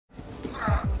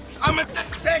I'm a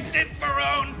detective,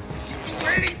 Verone. You do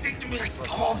anything to me, like the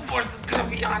whole force is gonna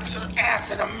be on your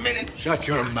ass in a minute. Shut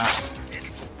your mouth.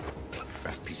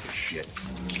 Fat piece of shit.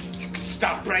 You can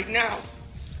stop right now.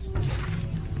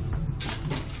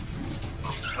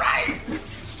 Right.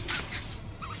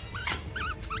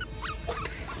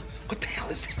 What the hell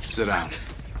is it? Sit down.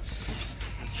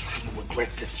 I'm gonna regret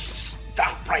this. Just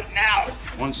stop right now.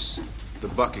 Once the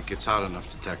bucket gets hot enough,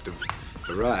 Detective,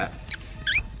 the rat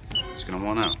is gonna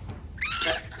want out.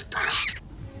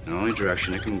 The only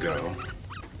direction it can go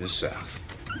is south.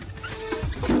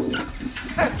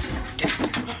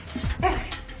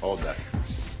 Hold that.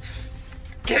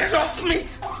 Get it off me!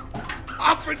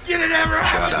 I'll forget it ever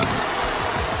happened! Shut up.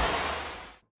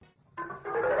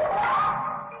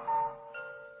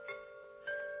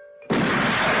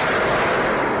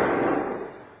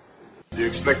 Do you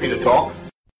expect me to talk?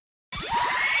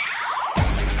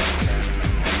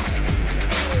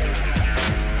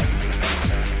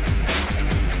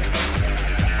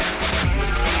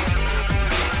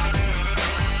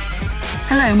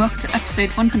 Hello and welcome to episode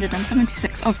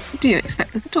 176 of Do You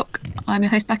Expect Us to Talk? I'm your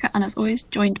host Becca, and as always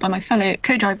joined by my fellow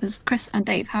co-drivers Chris and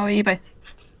Dave. How are you both?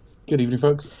 Good evening,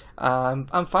 folks.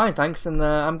 I'm fine, thanks, and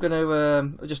I'm going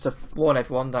to just to warn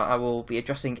everyone that I will be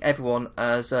addressing everyone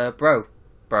as bro.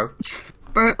 Bro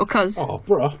or cuz? Oh,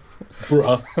 bruh.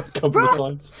 A couple of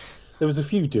times. There was a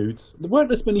few dudes. There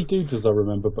weren't as many dudes as I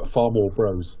remember, but far more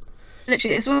bros.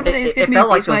 Literally, it's one of those good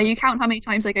movies where you count how many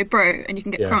times they go bro and you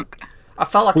can get crunk. I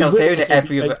felt like I was hearing it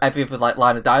every other like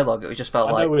line of dialogue. It just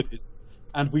felt like. I know it is.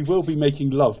 And we will be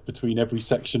making love between every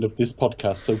section of this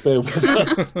podcast, so bear with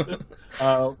us.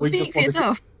 Speak for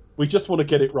yourself. We just want to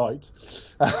get it right.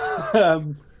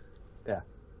 Yeah.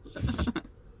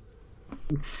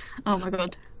 Oh my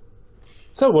god.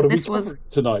 So what are we covering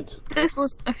tonight? This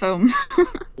was a film.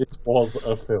 This was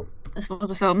a film. This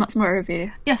was a film. That's my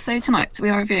review. Yes, so tonight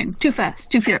we are reviewing Too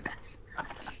Fast, Too Furious,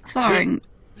 starring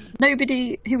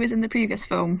nobody who was in the previous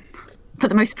film, for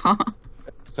the most part.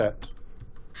 Except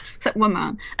one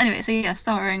man. Anyway, so yeah,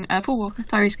 starring Paul Walker,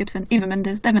 Tyrese Gibson, Eva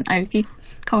Mendes, Devon Aoki,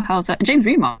 Cole Hauser, and James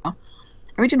Remar.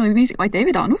 Original music by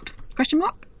David Arnold? ?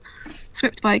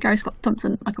 Script by Gary Scott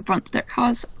Thompson, Michael Brunt, Derek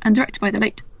Haas, and directed by the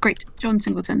late, great John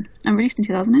Singleton, and released in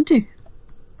 2002.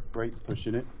 Great's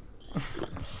pushing it.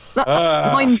 That's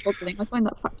mind-boggling. I find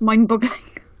that fact mind-boggling.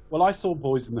 Well, I saw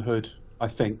Boys in the Hood, I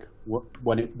think,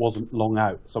 when it wasn't long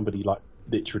out. Somebody,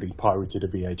 literally pirated a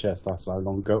VHS. That's how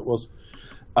long ago it was.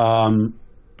 And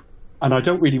I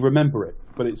don't really remember it,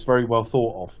 but it's very well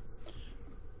thought of.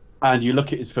 And you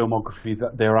look at his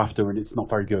filmography thereafter, and it's not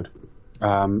very good.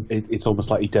 It's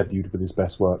almost like he debuted with his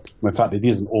best work. In fact, it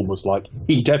isn't almost like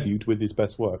he debuted with his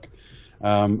best work.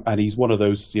 And he's one of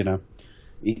those,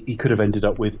 he could have ended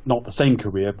up with not the same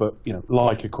career, but,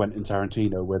 like a Quentin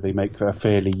Tarantino, where they make a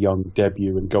fairly young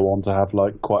debut and go on to have,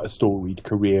 quite a storied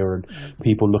career and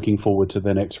people looking forward to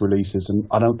their next releases. And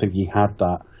I don't think he had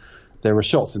that. There are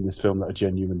shots in this film that are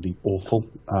genuinely awful.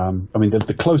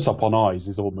 The close-up on eyes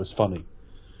is almost funny.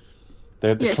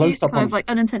 It's used to kind of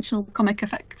unintentional comic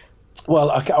effect.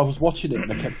 Well, I was watching it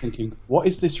and I kept thinking, what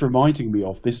is this reminding me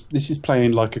of? This is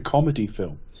playing like a comedy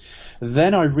film.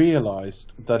 Then I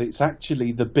realised that it's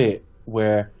actually the bit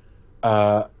where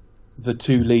the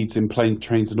two leads in Planes,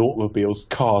 Trains and Automobiles,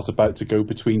 cars about to go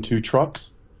between two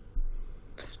trucks.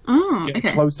 Oh, Get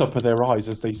a close-up of their eyes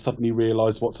as they suddenly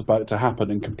realise what's about to happen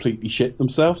and completely shit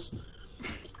themselves.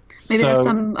 Maybe there's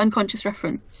some unconscious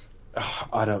reference.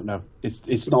 I don't know.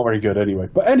 It's not very good anyway.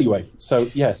 But anyway, so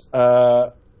yes.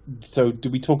 So do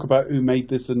we talk about who made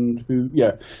this and who?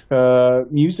 Yeah.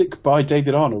 Music by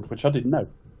David Arnold, which I didn't know.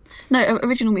 No,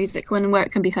 original music where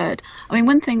it can be heard.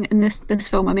 One thing in this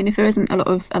film, if there isn't a lot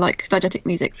of diegetic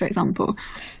music, for example,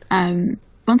 one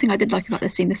thing I did like about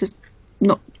this scene, this is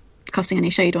not casting any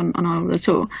shade on Arnold at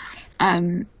all,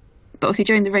 but obviously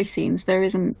during the race scenes there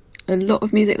isn't a lot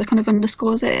of music that kind of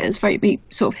underscores it. It's very, we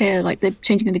sort of hear the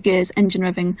changing of the gears, engine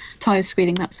revving, tyres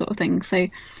squealing, that sort of thing. So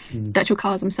the actual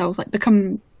cars themselves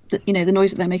become the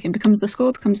noise that they're making becomes the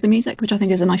score, becomes the music, which I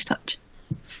think is a nice touch.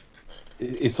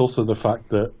 It's also the fact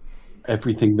that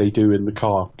everything they do in the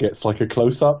car gets a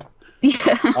close-up.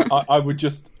 Yeah. I would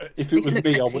just, if it was me,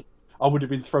 sexy. I would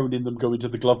have been thrown in them going to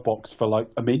the glove box for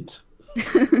a mint.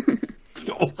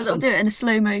 But they'll do it in a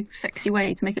slow-mo, sexy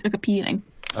way to make it look appealing.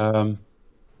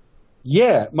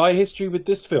 Yeah, my history with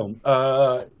this film,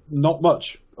 not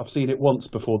much. I've seen it once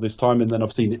before this time, and then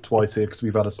I've seen it twice here because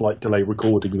we've had a slight delay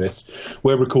recording this.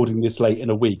 We're recording this late in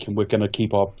a week, and we're going to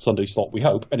keep our Sunday slot, we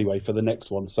hope, anyway, for the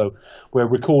next one. So we're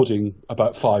recording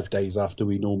about 5 days after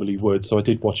we normally would, so I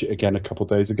did watch it again a couple of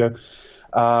days ago.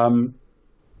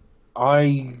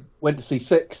 I went to see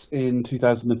 6 in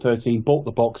 2013, bought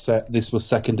the box set. This was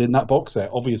second in that box set,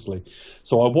 obviously.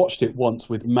 So I watched it once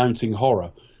with mounting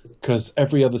horror, because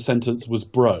every other sentence was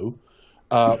bro.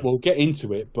 We'll get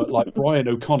into it, but like Brian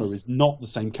O'Connor is not the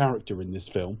same character in this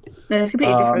film. No, it's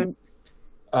completely different.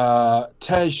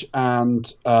 Tej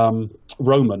and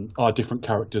Roman are different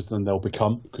characters than they'll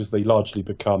become, because they largely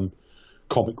become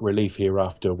comic relief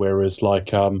hereafter, whereas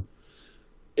like Roman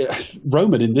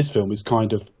in this film is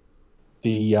kind of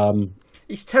the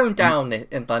he's toned down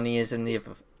than he is in the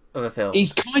other films.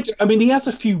 He's kind of, I mean, he has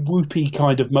a few whoopy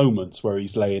kind of moments where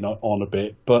he's laying on a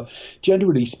bit, but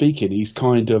generally speaking, he's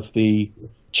kind of the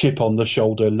chip on the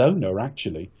shoulder loner,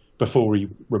 actually, before he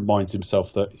reminds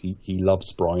himself that he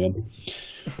loves Brian.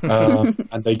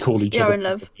 And they call each other in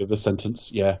love. The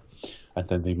sentence, yeah, and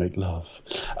then they make love.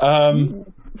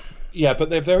 Yeah, but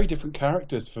they're very different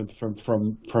characters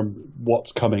from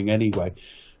what's coming anyway.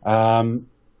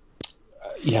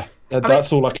 Yeah,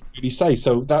 that's all I can really say.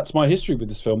 So that's my history with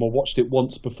this film. I watched it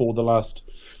once before the last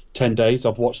 10 days.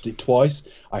 I've watched it twice.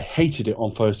 I hated it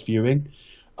on first viewing.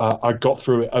 I got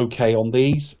through it okay on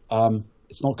these.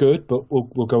 It's not good, but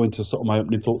we'll go into sort of my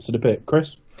opening thoughts in a bit.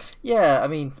 Chris? Yeah, I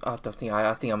mean, I think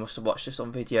I must have watched this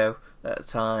on video at the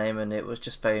time, and it was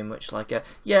just very much like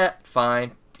yeah,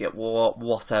 fine, yeah,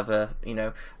 whatever, you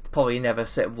know, probably never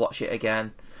sit and watch it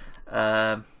again.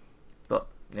 But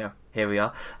you know, here we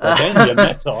are. Well, then you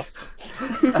met us.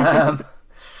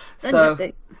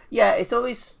 So yeah, it's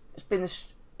always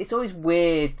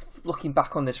weird looking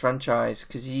back on this franchise,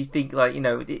 because you think, like, you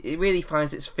know, it really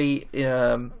finds its feet in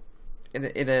a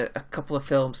couple of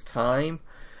films' time.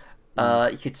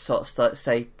 You could sort of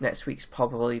say next week's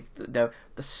probably the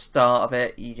start of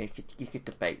it. You could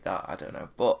debate that. I don't know,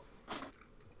 but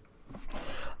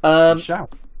we shall.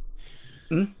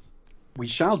 We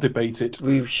shall debate it.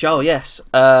 We shall, yes.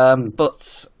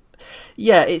 But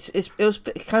yeah, it was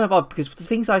kind of odd, because the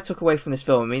things I took away from this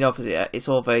film, I mean, obviously it's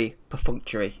all very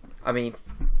perfunctory. I mean,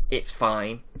 it's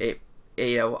fine. You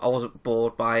know, I wasn't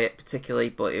bored by it particularly,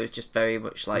 but it was just very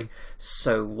much like,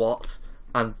 so what?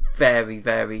 And very,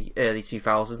 very early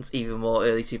 2000s, even more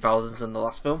early 2000s than the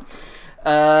last film.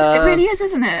 It really is,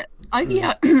 isn't it? I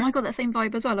got that same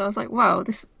vibe as well. I was like, wow,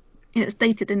 this, it's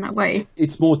dated in that way.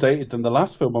 It's more dated than the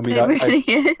last film. I mean, it really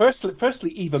is.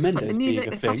 Firstly, Eva Mendes like the music, being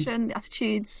a the thing. fashion, the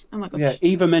attitudes. Oh my gosh. Yeah,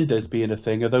 Eva Mendes being a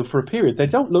thing, although for a period they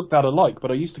don't look that alike,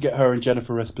 but I used to get her and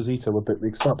Jennifer Esposito a bit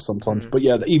mixed up sometimes. But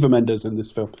yeah, Eva Mendes in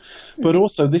this film. But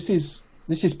also, this is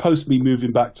post me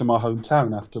moving back to my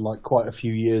hometown after like quite a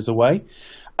few years away,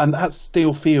 and that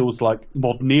still feels like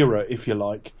modern era, if you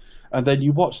like. And then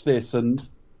you watch this, and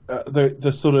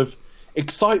the sort of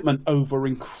excitement over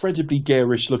incredibly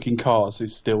garish looking cars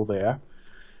is still there.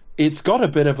 It's got a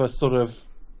bit of a sort of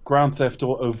Grand Theft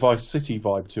Auto Vice City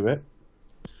vibe to it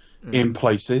in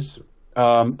places.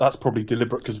 That's probably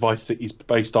deliberate, because Vice City's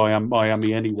based in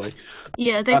Miami anyway.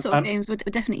 Yeah, those sort of games were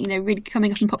definitely, you know, really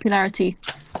coming up in popularity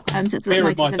since the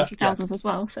 90s and 2000s as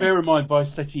well. So. Bear in mind,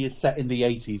 Vice City is set in the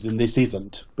 80s, and this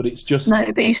isn't. But it's just no,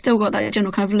 but you've still got that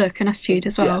general kind of look and attitude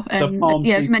as well. Yeah, and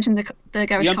yeah, you've mentioned the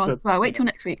garage cars as well. Wait till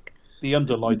next week. The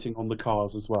underlighting on the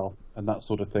cars as well, and that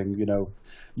sort of thing. You know,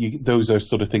 those are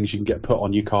sort of things you can get put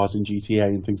on your cars in GTA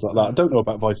and things like that. I don't know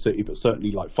about Vice City, but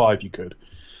certainly like 5 you could.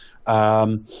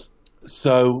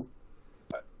 So,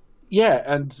 yeah,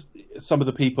 and some of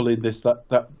the people in this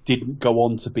that didn't go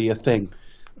on to be a thing.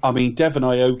 I mean, Devon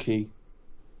Aoki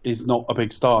is not a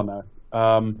big star now.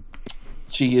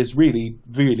 She is really,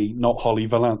 really not Holly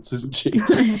Valance, isn't she?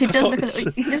 She does look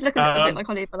a bit like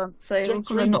Holly Valance, so we'll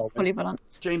call her not Holly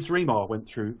Valance. James Remar went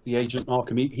through the Agent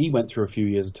Markham. He went through a few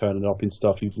years of turning up in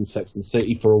stuff. He was in Sex and the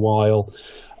City for a while.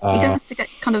 He tends to get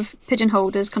kind of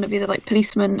pigeonholed as kind of either like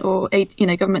policemen or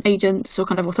government agents or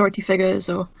kind of authority figures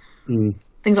or things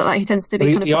like that. He tends to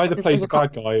be kind of. He either plays a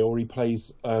bad guy or he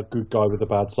plays a good guy with a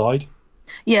bad side.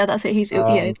 Yeah, that's it. He's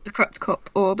the corrupt cop,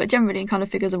 but generally in kind of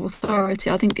figures of authority.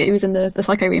 I think he was in the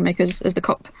Psycho remake as the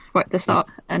cop right at the start,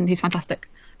 and he's fantastic.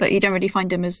 But you generally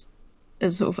find him as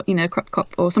sort of corrupt cop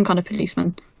or some kind of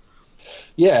policeman.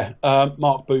 Yeah,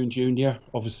 Mark Boone Jr.,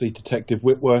 obviously Detective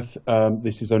Whitworth.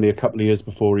 This is only a couple of years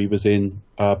before he was in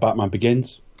Batman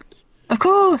Begins. Of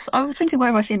course, I was thinking, where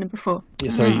have I seen him before?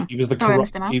 Yeah, so he was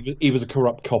he was a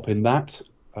corrupt cop in that.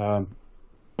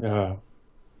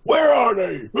 Where are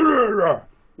they?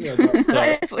 Yeah,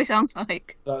 that is what he sounds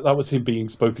like. That was him being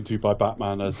spoken to by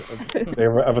Batman as they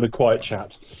were having a quiet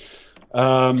chat.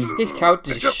 His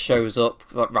character just shows up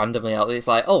like, randomly out there. It's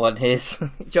like, oh, and here's... Do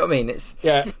you know what I mean? It's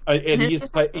and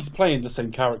he's playing the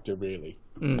same character, really.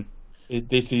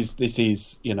 This is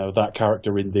that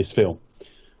character in this film.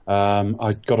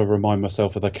 I got to remind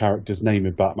myself of the character's name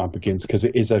in Batman Begins because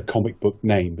it is a comic book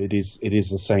name. It is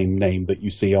the same name that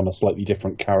you see on a slightly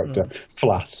different character.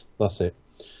 Flass, that's it.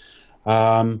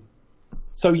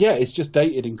 So yeah, it's just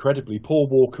dated incredibly. Paul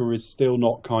Walker is still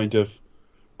not kind of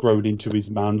grown into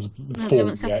his man's They form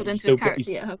haven't settled yet. into his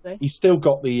character yet, have they? He's still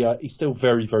got the. He's still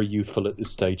very, very youthful at this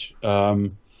stage,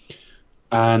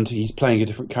 and he's playing a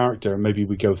different character. And maybe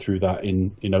we go through that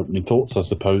in opening thoughts, I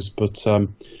suppose. But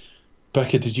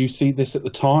Becca, did you see this at the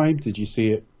time? Did you see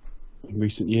it in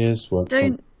recent years?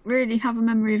 Don't really have a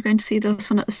memory of going to see this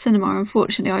one at the cinema.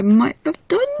 Unfortunately, I might have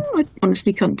done. I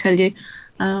honestly can't tell you.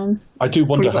 I do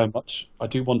wonder how much. I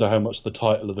do wonder how much the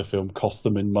title of the film cost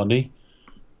them in money.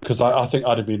 Because I think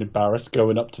I'd have been embarrassed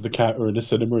going up to the counter in the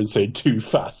cinema and saying "Too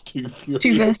Fast, Too Furious."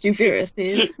 Too Fast, Too Furious,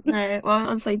 please. No,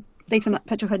 well, I'd say dating that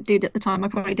petrolhead dude at the time, I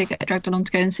probably did get dragged along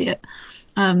to go and see it.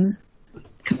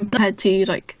 Compared to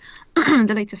like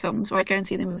the later films where I'd go and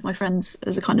see them with my friends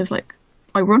as a kind of like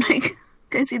ironic,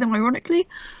 go and see them ironically,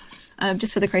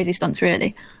 just for the crazy stunts,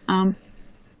 really. But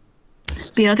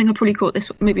yeah, I think I probably caught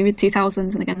this maybe mid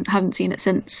 2000s, and again, haven't seen it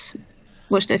since.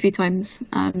 Watched it a few times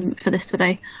for this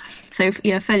today, so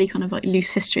yeah, fairly kind of like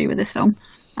loose history with this film.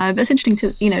 But it's interesting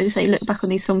to just say look back on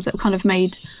these films that were kind of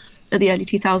made at the early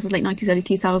 2000s, late 90s, early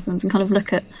 2000s, and kind of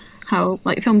look at how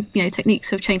like film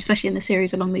techniques have changed, especially in the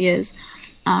series along the years,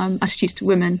 attitudes to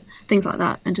women, things like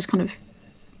that, and just kind of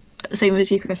same as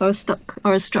you, Chris. I was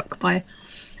struck by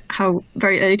how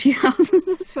very early 2000s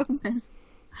this film is.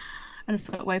 And it's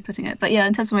a way of putting it. But yeah,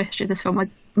 in terms of my history of this film, I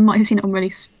might have seen it on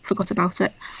release, forgot about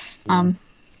it. Haven't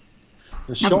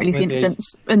really seen it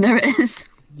since, and there it is.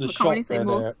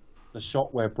 The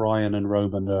shot where Brian and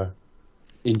Roman are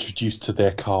introduced to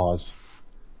their cars,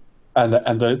 and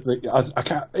I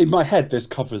can't, in my head there's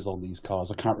covers on these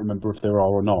cars. I can't remember if there are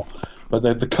or not, but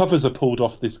the covers are pulled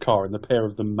off this car, and the pair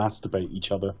of them masturbate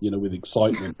each other, with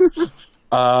excitement.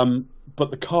 But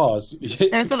the cars,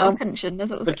 there's a lot of tension.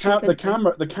 There's a lot of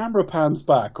the camera pans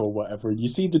back or whatever, and you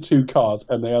see the two cars,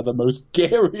 and they are the most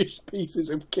garish pieces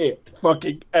of kit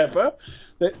fucking ever.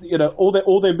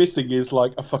 All they're missing is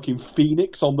like a fucking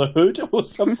phoenix on the hood or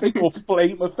something, or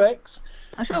flame effects.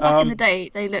 I'm sure back in the day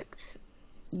they looked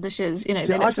the shiz. They looked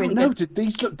I don't know. Good. Did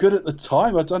these look good at the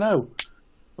time? I don't know.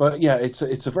 But yeah, it's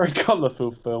a very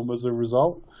colourful film as a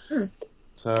result.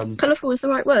 Colourful is the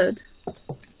right word.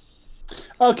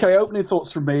 Okay, opening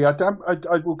thoughts from me. I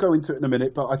will go into it in a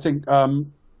minute, but I think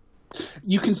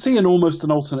you can see almost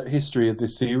an alternate history of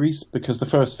this series because the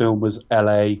first film was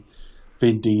LA,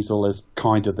 Vin Diesel as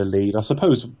kind of the lead. I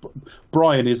suppose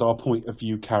Brian is our point of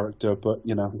view character, but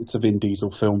it's a Vin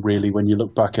Diesel film really when you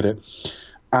look back at it.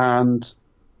 And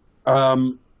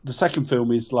the second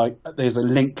film is like there's a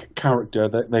Link character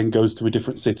that then goes to a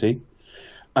different city,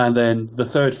 and then the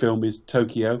third film is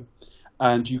Tokyo,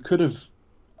 and you could have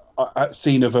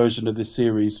seen a version of this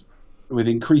series with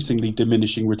increasingly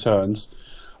diminishing returns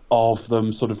of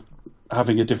them sort of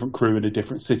having a different crew in a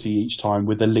different city each time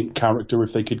with a Link character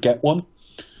if they could get one.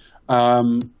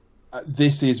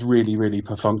 This is really, really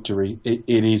perfunctory. It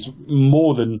is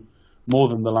more than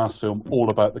the last film,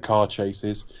 all about the car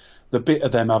chases. The bit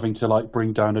of them having to like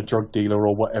bring down a drug dealer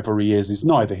or whatever he is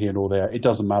neither here nor there. It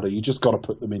doesn't matter. You just got to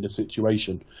put them in a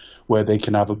situation where they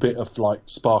can have a bit of like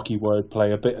sparky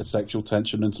wordplay, a bit of sexual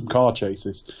tension, and some car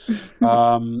chases.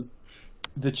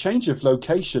 The change of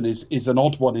location is an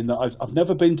odd one in that I've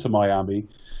never been to Miami,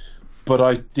 but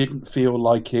I didn't feel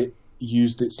like it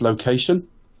used its location.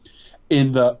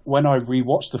 In that when I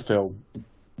rewatched the film,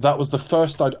 that was the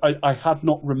first I had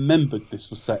not remembered this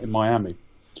was set in Miami.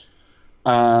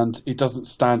 And it doesn't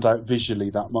stand out visually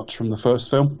that much from the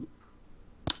first film.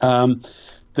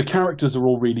 The characters are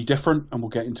all really different, and we'll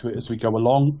get into it as we go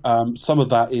along. Some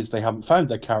of that is they haven't found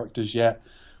their characters yet,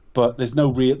 but there's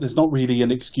not really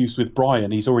an excuse with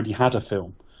Brian. He's already had a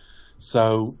film,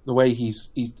 so the way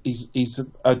he's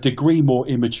a degree more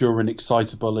immature and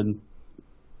excitable and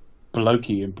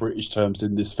blokey in British terms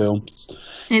in this film.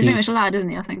 He's very much a lad, isn't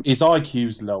he? I think his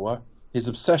IQ's lower. His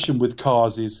obsession with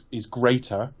cars is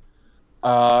greater.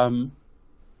 And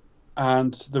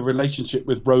the relationship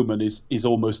with Roman is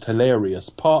almost hilarious,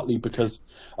 partly because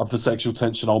of the sexual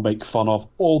tension I'll make fun of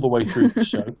all the way through the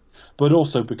show, but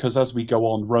also because as we go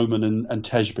on, Roman and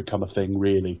Tej become a thing,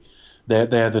 really.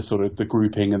 They're the sort of the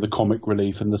grouping and the comic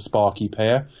relief and the sparky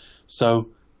pair. So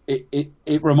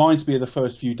it reminds me of the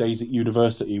first few days at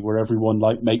university where everyone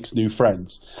like makes new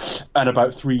friends, and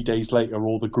about 3 days later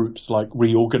all the groups like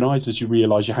reorganize as you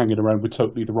realize you're hanging around with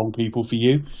totally the wrong people for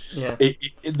you. Yeah.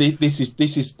 This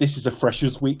is a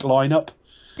freshers week lineup.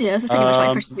 Yeah, it's pretty much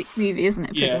like First Week movie, isn't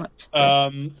it? Pretty much.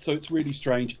 So it's really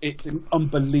strange. It's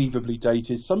unbelievably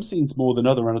dated. Some scenes more than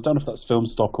other, and I don't know if that's film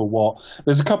stock or what.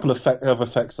 There's a couple of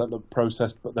effects that look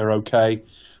processed, but they're okay.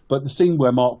 But the scene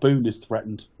where Mark Boone is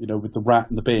threatened, with the rat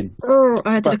in the bin. Oh,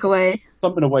 I had to look away.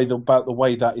 Something about the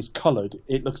way that is coloured.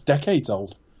 It looks decades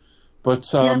old. But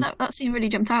that scene really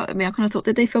jumped out at me. I kind of thought,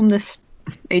 did they film this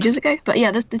ages ago? But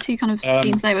yeah, there's the two kind of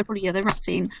scenes there were probably the rat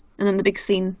scene and then the big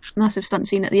scene, massive stunt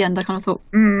scene at the end. I kind of thought,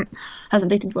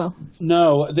 hasn't dated well.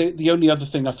 No, the only other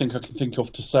thing I think I can think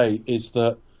of to say is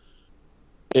that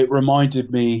it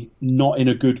reminded me, not in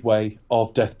a good way,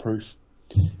 of Death Proof.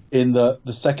 In the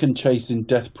second chase in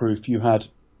Death Proof, you had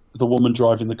the woman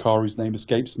driving the car, whose name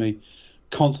escapes me,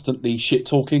 constantly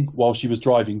shit-talking while she was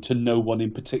driving to no one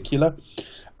in particular.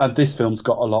 And this film's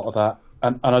got a lot of that.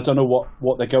 And I don't know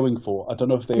what they're going for. I don't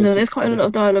know if they... No, there's quite a lot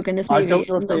of dialogue in this movie. I don't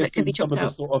know if they assume some of the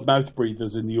sort of mouth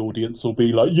breathers in the audience will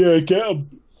be like, yeah, get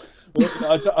them.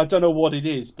 I don't know what it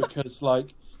is, because,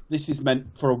 this is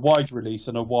meant for a wide release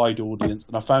and a wide audience,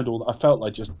 and I felt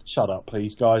like, just shut up,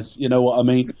 please, guys. You know what I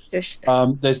mean?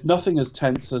 There's nothing as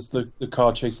tense as the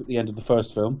car chase at the end of the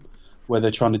first film, where they're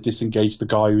trying to disengage the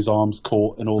guy whose arm's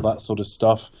caught and all that sort of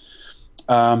stuff.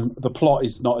 The plot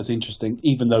is not as interesting,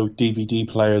 even though DVD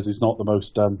players is not the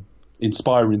most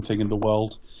inspiring thing in the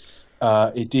world.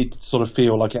 It did sort of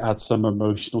feel like it had some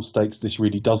emotional stakes. This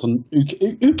really doesn't.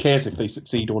 Who cares if they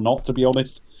succeed or not, to be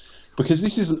honest? Because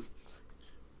this isn't...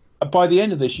 By the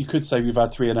end of this, you could say we've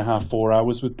had 3.5, 4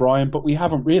 hours with Brian, but we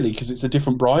haven't really, because it's a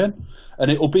different Brian,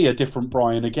 and it'll be a different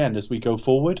Brian again as we go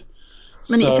forward.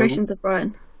 Many iterations of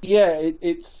Brian. Yeah,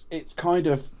 it's kind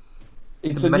of...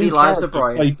 It's many lives of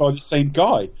Brian played by the same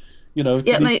guy,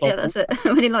 that's it.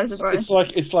 Many lives of Brian.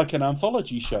 It's like an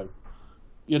anthology show,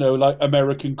 like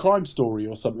American Crime Story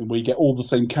or something, where you get all the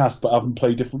same cast but haven't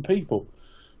played different people.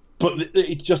 But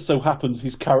it just so happens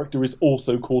his character is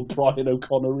also called Brian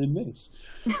O'Connor in this.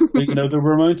 The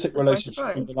romantic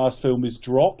relationship in the last film is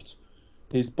dropped.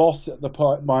 His boss at the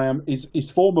Miami, his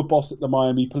former boss at the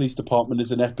Miami Police Department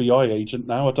is an FBI agent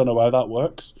now. I don't know how that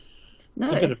works. No.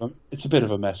 It's a bit of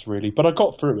a mess, really. But I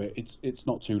got through it. It's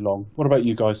not too long. What about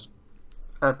you guys?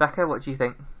 Becca, what do you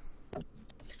think?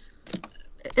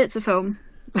 It's a film.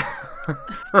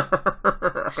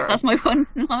 That's my one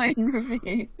line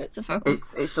review. It's a film.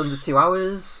 It's under 2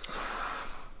 hours.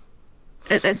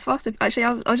 It's fast. Actually,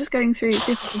 I was just going through to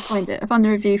see if I can find it. I found a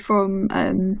review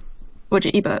from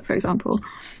Roger Ebert, for example.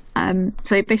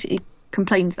 So he basically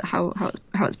complains that how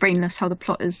it's brainless, how the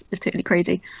plot is totally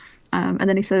crazy. And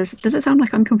then he says, "Does it sound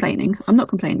like I'm complaining? I'm not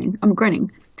complaining. I'm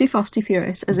grinning. Too Fast, Too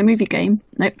Furious is a movie game.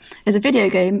 Nope. It's a video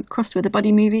game crossed with a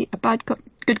buddy movie, a bad cop,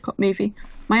 good cop movie,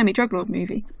 Miami drug lord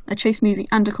movie, a chase movie,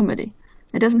 and a comedy.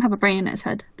 It doesn't have a brain in its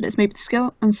head, but it's made with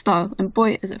skill and style, and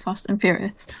boy, is it fast and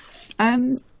furious."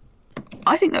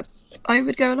 I think that I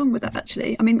would go along with that,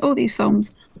 actually. I mean, all these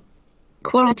films,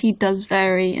 quality does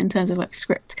vary in terms of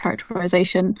script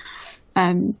characterization,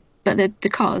 but the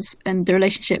cars and the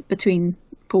relationship between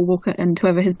Paul Walker and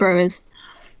whoever his bro is,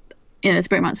 it's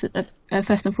very much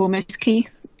first and foremost key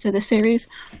to the series,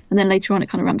 and then later on it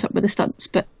kind of ramped up with the stunts.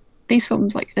 But these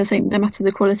films, like I say, no matter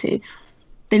the quality,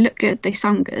 they look good, they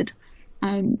sound good.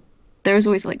 There is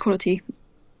always quality,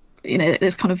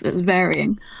 it's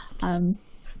varying,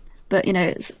 but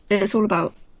it's all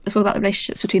about the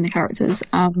relationships between the characters,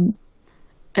 and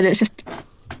it's just.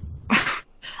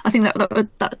 I think that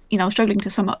I was struggling to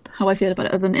sum up how I feel about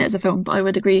it other than it as a film, but I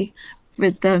would agree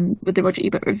with the Roger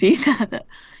Ebert review that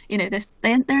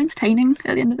they're entertaining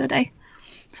at the end of the day.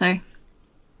 So, and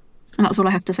that's all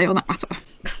I have to say on that matter.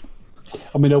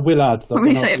 I mean, I will add that I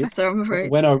really say it better, I'm afraid.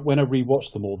 When I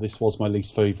rewatched them all, this was my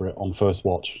least favourite on first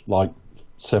watch,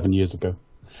 7 years ago.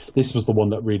 This was the one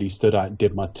that really stood out and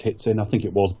did my tits in. I think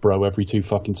it was bro every 2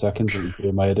 fucking seconds. It was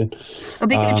doing my head in. A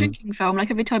big drinking film,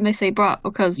 every time they say brat,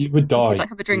 because you would die. You'd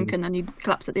have a drink and then you'd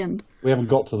collapse at the end. We haven't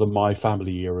got to the My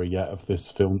Family era yet of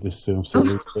this film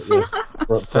series. But yeah,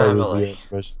 bro is the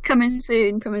Coming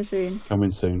soon. Coming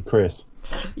soon, Chris.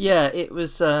 Yeah, it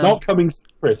was not coming soon,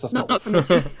 Chris. That's not coming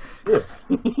soon.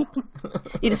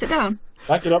 You just sit down.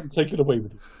 Back it up and take it away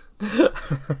with you.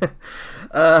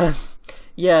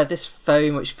 Yeah, this very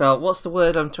much felt... What's the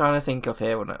word I'm trying to think of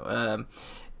here?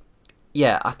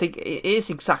 Yeah, I think it is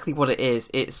exactly what it is.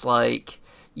 It's like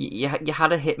you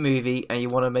had a hit movie and you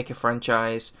want to make a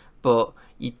franchise, but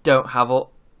you don't have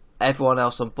everyone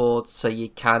else on board, so you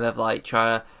kind of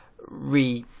try to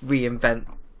reinvent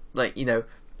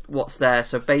what's there.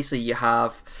 So basically you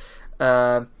have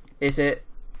you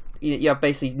have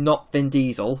basically not Vin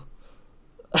Diesel,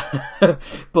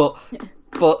 but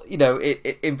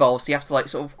it involves, you have to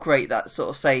sort of create that sort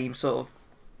of same sort of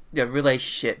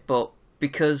relationship, but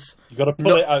because You got to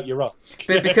pull it out your ass.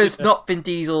 but because not Vin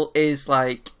Diesel is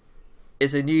a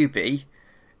newbie,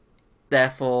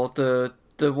 therefore the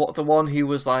one who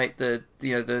was like the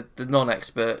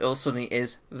non-expert all suddenly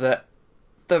is the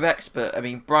expert. I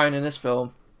mean, Brian in this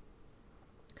film,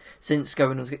 since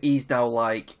he's now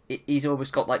like he's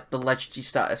almost got like the legendary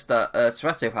status that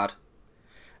Toretto had,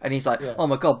 and he's like, oh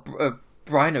my god,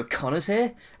 Brian O'Connor's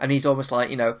here, and he's almost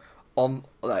like on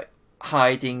like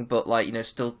hiding, but like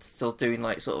still doing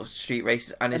like sort of street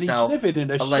races, and is now living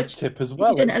in a ship tip as well.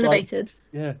 He's been elevated.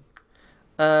 Yeah.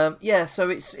 So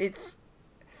it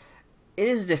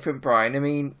is a different Brian. I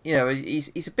mean,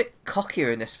 he's a bit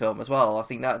cockier in this film as well. I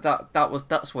think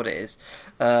that's what it is.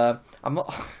 I'm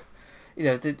not,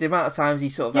 the amount of times he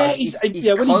sort of he's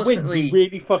when constantly he wins, he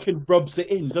really fucking rubs it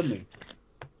in, doesn't he?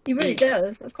 He really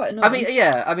does. That's quite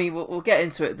annoying. I mean, we'll get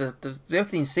into it. The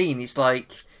opening scene is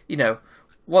like,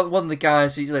 one of the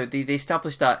guys. They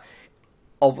established that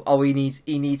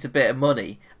he needs a bit of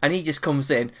money, and he just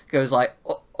comes in, goes like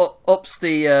ups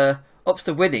the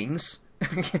winnings,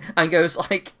 and goes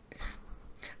like,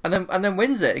 and then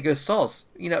wins it. He goes soz.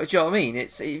 Do you know what I mean?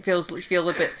 You feel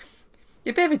a bit.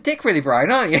 You're a bit of a dick, really,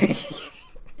 Brian, aren't you?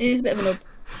 He is a bit of a knob.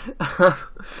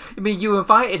 I mean, you were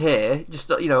invited here,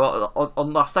 just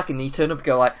on last second, and you turn up and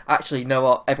go like, actually, you know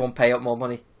what? Everyone pay up more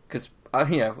money because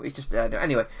it's just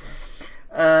anyway.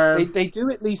 They do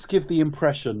at least give the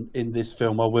impression in this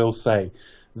film, I will say,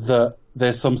 that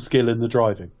there's some skill in the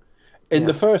driving. In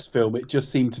the first film, it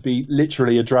just seemed to be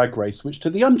literally a drag race, which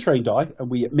to the untrained eye, and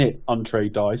we admit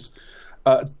untrained eyes,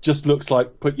 just looks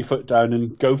like put your foot down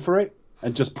and go for it,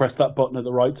 and just press that button at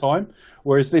the right time.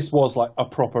 Whereas this was like a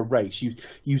proper race.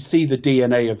 You see the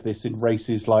DNA of this in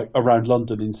races like around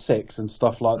London in 6 and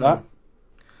stuff like that.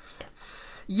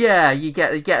 Yeah, you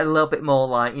get a little bit more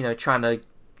like trying to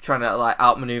like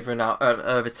outmaneuver and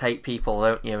overtake people,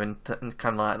 don't you? And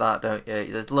kind of like that, don't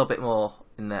you? There's a little bit more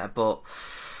in there, but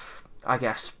I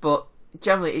guess. But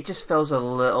generally, it just feels a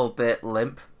little bit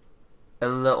limp, a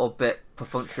little bit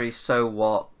perfunctory. So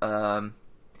what?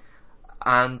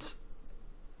 And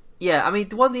yeah, I mean,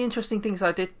 one of the interesting things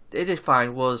I did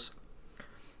find was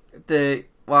like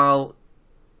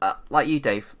you,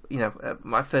 Dave,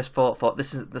 my first thought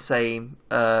this isn't the same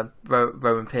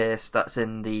Roman Pierce that's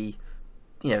in the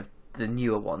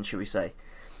newer one, should we say?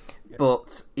 Yeah.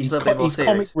 But he's a little bit more serious.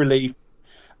 Comic relief,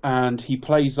 and he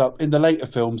plays up in the later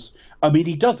films. I mean,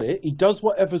 he does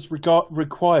whatever's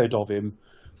required of him,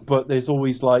 but there's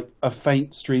always like a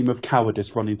faint stream of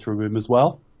cowardice running through him as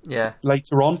well. Yeah.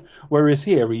 Later on, whereas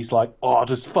here he's like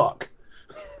odd as fuck.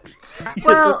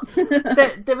 Well,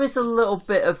 there is a little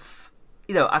bit of,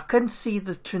 I can see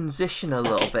the transition a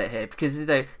little bit here because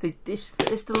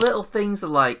it's the little things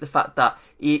like the fact that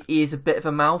he is a bit of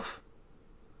a mouth,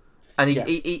 and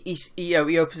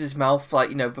he opens his mouth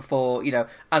like before and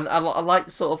I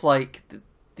like sort of like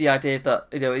the idea that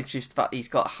it's just the fact he's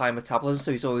got a high metabolism,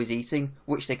 so he's always eating,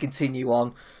 which they continue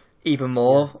on even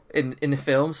more in the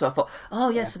film. So I thought,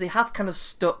 so they have kind of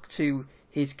stuck to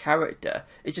his character.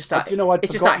 It's just that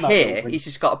here he's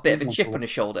just got a bit of a chip on his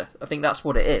shoulder. I think that's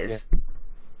what it is.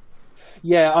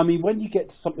 Yeah, I mean, when you get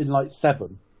to something like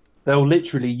 7, they'll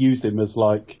literally use him as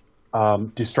like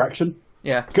distraction.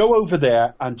 Yeah. Go over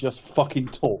there and just fucking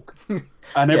talk,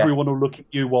 and everyone will look at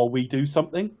you while we do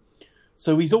something.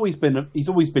 So he's always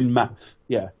been mouth,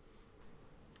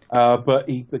 but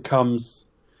he becomes,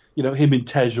 him and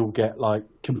Tej will get like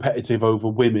competitive over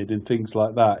women and things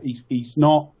like that. He's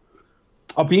not.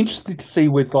 I'd be interested to see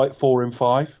with like 4 and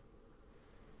 5.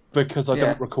 Because I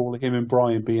don't recall him and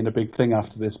Brian being a big thing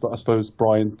after this, but I suppose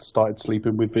Brian started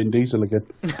sleeping with Vin Diesel again.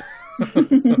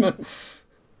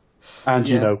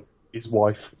 And, his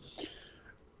wife.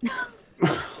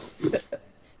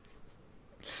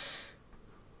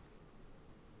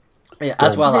 Yeah,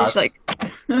 as well as.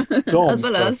 As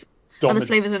well as other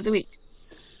flavours of the week.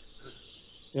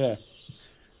 Yeah.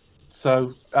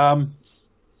 So,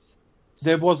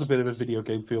 there was a bit of a video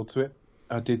game feel to it.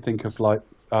 I did think of, like,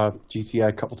 GTA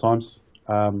a couple of times.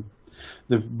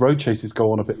 The road chases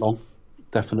go on a bit long,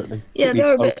 definitely. Yeah,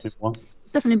 they're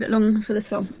definitely a bit long for this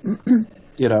film.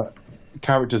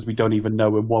 Characters we don't even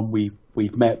know, and one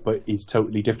we've met, but is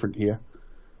totally different here.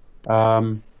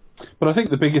 But I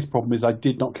think the biggest problem is I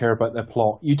did not care about their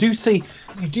plot. You do see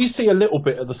a little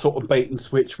bit of the sort of bait and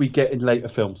switch we get in later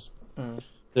films.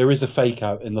 There is a fake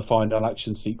out in the final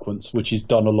action sequence, which is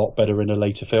done a lot better in a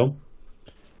later film.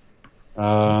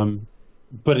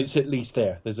 But it's at least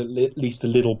there. There's at least a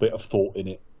little bit of thought in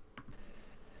it.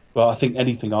 But I think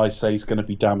anything I say is going to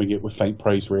be damning it with faint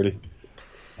praise, really.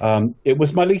 It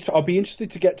was my least. I'll be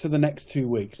interested to get to the next 2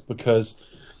 weeks because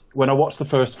when I watched the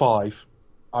first 5,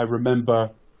 I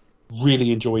remember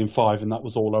really enjoying 5, and that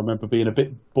was all. I remember being a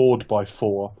bit bored by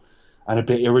 4 and a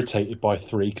bit irritated by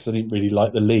 3 because I didn't really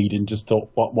like the lead and just thought,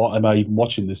 what am I even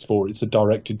watching this for? It's a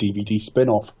direct-to-DVD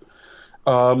spin-off.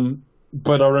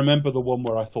 But I remember the one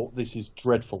where I thought, this is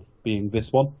dreadful, being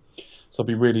this one. So I'll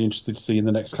be really interested to see in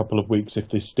the next couple of weeks if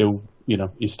this still,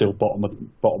 is still bottom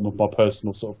of my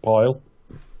personal sort of pile.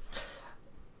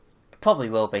 Probably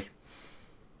will be.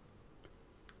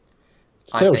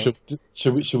 Still,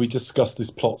 should we discuss this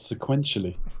plot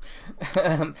sequentially?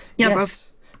 Yes.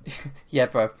 Yeah,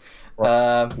 bro.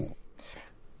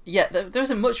 Yeah, there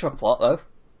isn't much of a plot though.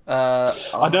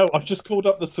 I know. I've just called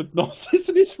up the synopsis,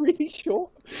 and it's really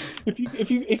short.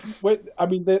 I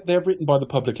mean, they're written by the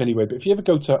public anyway. But if you ever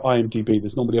go to IMDb,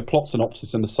 there's normally a plot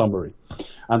synopsis and a summary,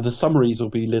 and the summaries will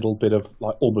be a little bit of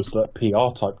like almost like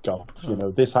PR type guff.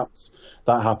 This happens,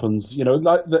 that happens.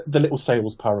 Like the little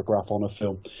sales paragraph on a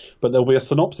film. But there'll be a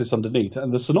synopsis underneath,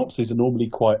 and the synopses are normally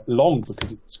quite long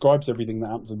because it describes everything that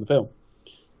happens in the film.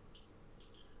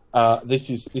 This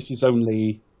is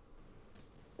only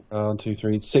 1, 2,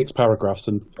 3, 6 paragraphs,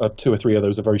 and 2 or 3 of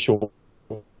those are very short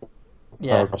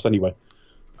paragraphs anyway.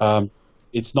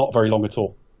 It's not very long at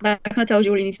all. That kind of tells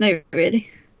you all you need to know, really.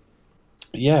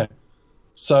 Yeah.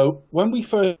 So when we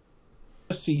first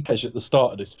see Tej at the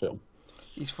start of this film,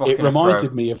 it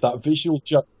reminded me of that visual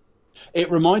joke.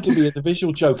 It reminded me of the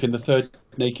visual joke in the third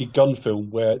Naked Gun film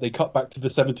where they cut back to the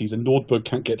 70s and Nordberg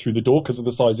can't get through the door because of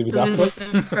the size of his apples.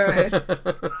 It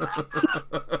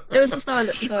was the style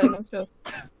at the time, I'm sure.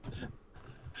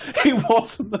 It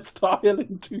wasn't the style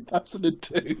in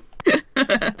 2002.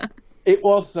 It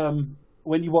was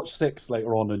when you watch 6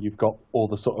 later on and you've got all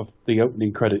the sort of the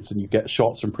opening credits and you get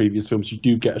shots from previous films, you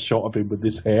do get a shot of him with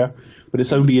this hair, but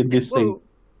it's only in this scene.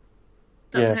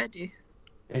 That's a hairdo.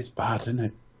 It's bad, isn't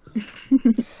it?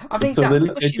 I think so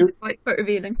that costumes are quite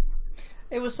revealing.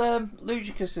 It was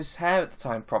Ludacris's hair at the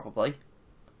time, probably.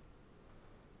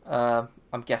 I'm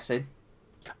guessing.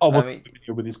 I wasn't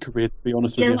familiar with his career, to be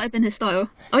honest with you. Yeah, it might have been his style.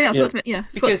 Oh yeah, I forgot to admit, yeah.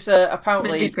 Because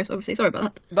apparently, Chris, obviously, sorry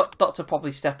about that. Not to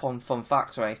probably step on fun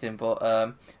facts or anything,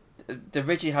 but they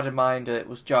originally had in mind it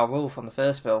was Ja Rule from the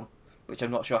first film, which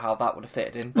I'm not sure how that would have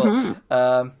fitted in. But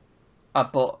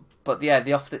but yeah,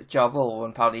 they offered it to Ja Rule,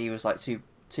 and apparently he was like too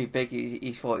big.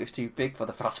 He thought it was too big for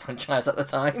the Fast franchise at the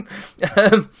time.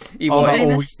 That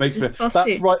always makes me.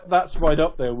 That's right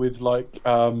up there with like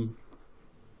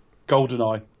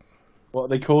GoldenEye. What are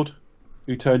they called?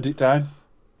 Who turned it down?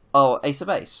 Oh, Ace of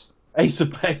Base. Ace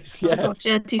of Base, yeah. Oh, gosh,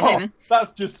 yeah, too famous.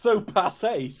 That's just so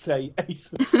passé. Say Ace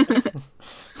of Base.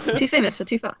 Too famous for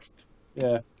too fast.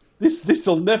 Yeah.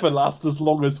 This'll never last as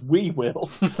long as we will.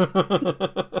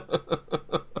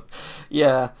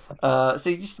 Yeah. So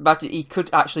you just imagine he could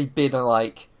actually been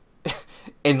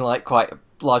in quite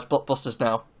large blockbusters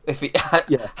now if he had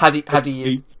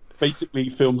he basically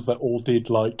films that all did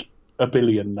like $1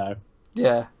 billion now.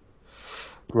 Yeah.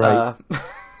 Great.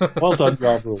 Well done,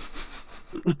 Gabriel.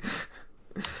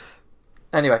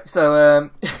 Anyway, so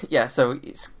so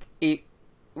we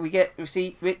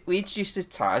introduced to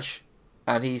Taj,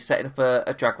 and he's setting up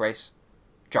a drag race.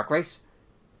 Drag race?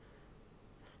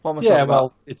 What am I talking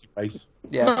about? it's a race.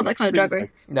 Yeah, not that kind of drag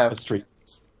race. No, a street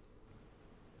race.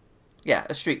 Yeah,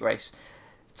 a street race.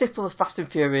 Typical of Fast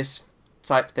and Furious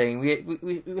type thing.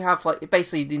 We have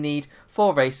basically they need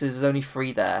 4 races. There's only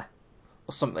 3 there,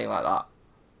 or something like that.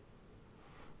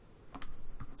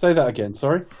 Say that again,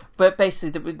 sorry. But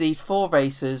basically, we need 4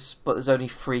 races, but there's only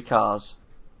 3 cars,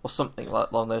 or something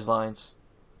along those lines.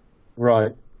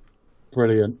 Right.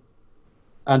 Brilliant.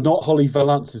 And not Holly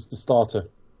Valance is the starter.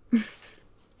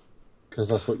 Because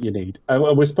that's what you need.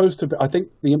 And we're supposed to... I think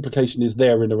the implication is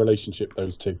they're in a relationship,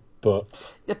 those two. But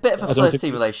a bit of a flirty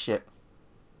relationship.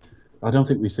 I don't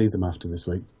think we see them after this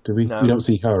week. Do we? No. We don't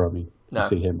see her, I mean. No. We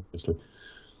see him, obviously.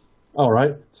 All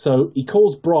right. So he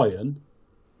calls Brian...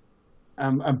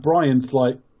 and Brian's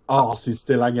arse is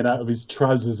still hanging out of his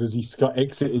trousers as he's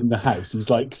exiting the house.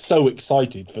 He's so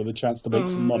excited for the chance to make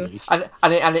some money. And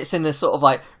it's in this sort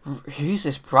of who's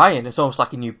this Brian? It's almost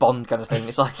like a new Bond kind of thing.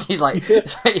 It's like he's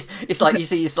it's like you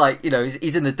see he's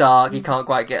in the dark. You can't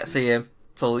quite see him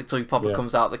till he probably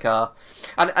comes out of the car.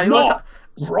 And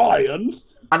he Brian.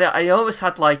 And I always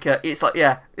had I've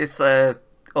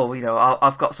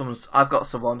got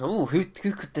someone. Oh, who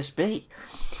could this be?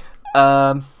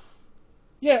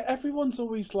 Yeah, everyone's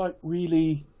always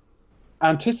really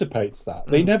anticipates that.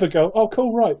 They never go, "Oh,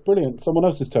 cool, right, brilliant. Someone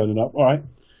else is turning up. All right."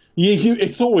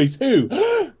 It's always who?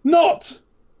 Not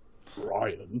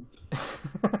Brian.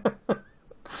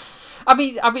 I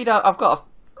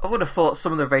would have thought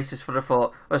some of the races would have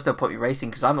thought, "Let's don't put me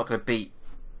racing because I'm not going to beat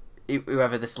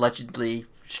whoever this legendary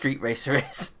street racer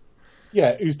is.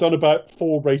 Yeah, who's done about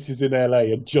 4 races in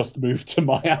LA and just moved to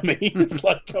Miami. It's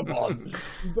like, come on.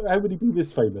 How would he be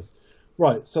this famous?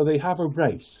 Right, so they have a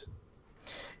race.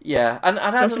 Yeah, and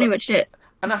That's pretty much it.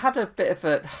 And I had a bit of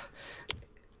a...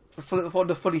 One of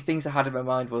the funny things I had in my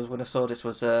mind was when I saw this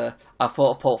was I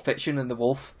thought of Pulp Fiction and the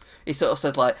Wolf. He sort of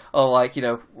said like, "Oh, like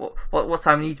what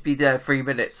time do you need to be there? 3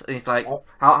 minutes." And he's like,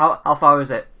 "How far is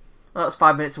it? Oh, it's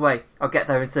 5 minutes away. I'll get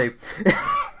there in 2."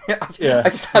 I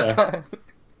just had that.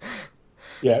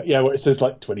 Yeah. Well, it says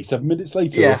like 27 minutes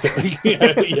later. Yeah. Or something.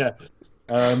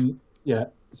 Yeah.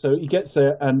 So he gets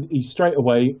there, and he straight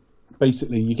away,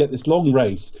 basically, you get this long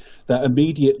race that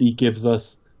immediately gives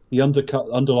us the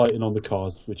underlighting on the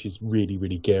cars, which is really,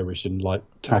 really garish and like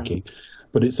tacky.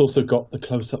 But it's also got the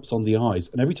close-ups on the eyes,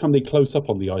 and every time they close up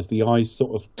on the eyes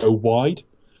sort of go wide.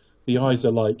 The eyes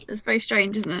are like... It's very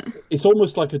strange, isn't it? It's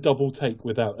almost like a double take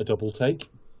without a double take.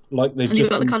 Like they've and you've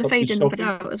just got the kind of fade in shocking. and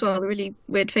out as well, the really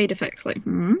weird fade effects. Like,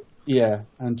 Yeah,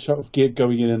 and sort of gear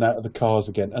going in and out of the cars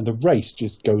again, and the race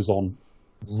just goes on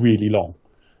really long.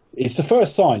 It's the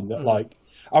first sign that, like,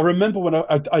 I remember when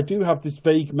I do have this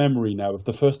vague memory now of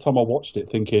the first time I watched it,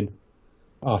 thinking,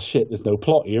 "Oh shit, there's no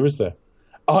plot here, is there?"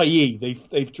 I.e.,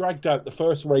 they've dragged out the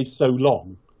first race so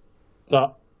long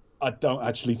that I don't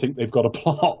actually think they've got a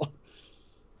plot,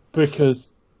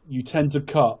 because you tend to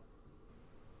cut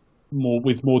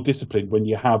with more discipline when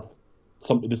you have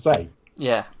something to say.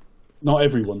 Yeah. Not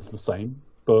everyone's the same,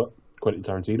 but Quentin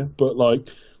Tarantino. But like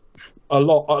a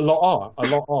lot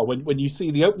are. When you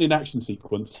see the opening action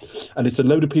sequence, and it's a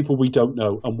load of people we don't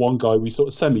know and one guy we sort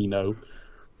of semi know,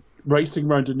 racing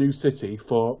around a new city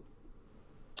for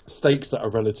stakes that are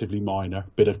relatively minor,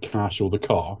 bit of cash or the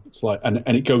car. It's like, and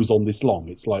it goes on this long.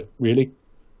 It's like, really.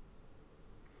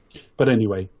 But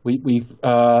anyway, we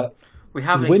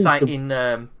have an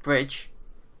exciting bridge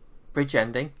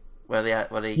ending where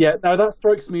they Yeah, now that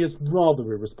strikes me as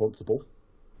rather irresponsible,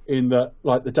 in that,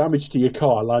 like, the damage to your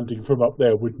car landing from up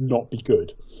there would not be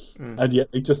good, and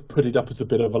yet they just put it up as a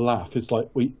bit of a laugh. It's like,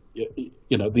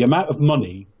 the amount of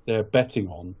money they're betting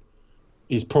on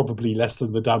is probably less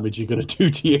than the damage you're going to do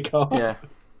to your car. Yeah.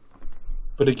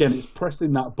 But again, it's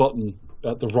pressing that button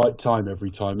at the right time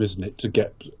every time, isn't it, to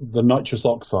get the nitrous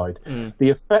oxide. The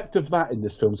effect of that in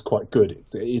this film is quite good.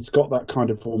 It's got that kind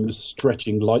of almost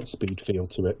stretching light speed feel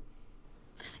to it.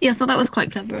 Yeah, I thought that was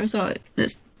quite clever as well.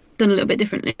 It's done a little bit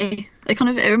differently. It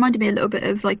reminded me a little bit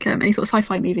of like any sort of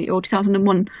sci-fi movie or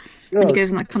 2001 when it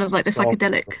goes in that kind of like the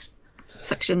psychedelic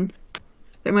section.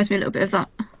 It reminds me a little bit of that.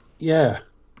 Yeah.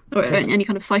 Or any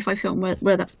kind of sci-fi film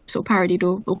where that's sort of parodied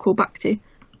or called back to.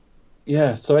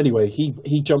 Yeah, so anyway,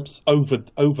 he jumps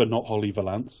over not Holly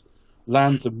Valance,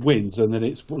 lands and wins, and then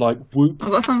it's like whoop.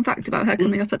 I've got a fun fact about her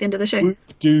coming up at the end of the show. Whoop,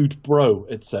 dude, bro,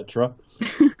 etc.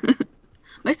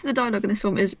 Most of the dialogue in this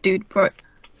film is dude, bro.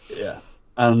 Yeah.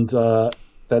 And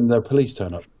then the police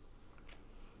turn up.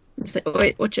 It's like,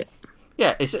 wait, watch it.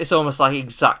 Yeah, it's almost like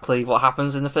exactly what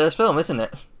happens in the first film, isn't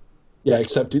it? Yeah,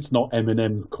 except it's not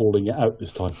Eminem calling it out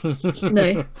this time.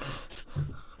 No.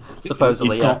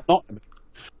 Supposedly, it's not.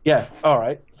 Yeah, all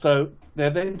right. So they're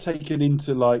then taken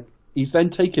into, like, he's then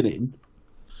taken in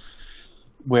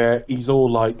where he's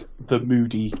all like the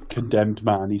moody, condemned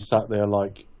man. He's sat there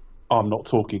like, I'm not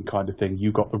talking kind of thing.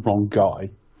 You got the wrong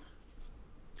guy.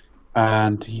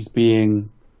 And he's being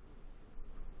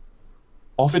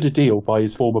offered a deal by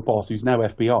his former boss, who's now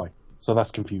FBI. So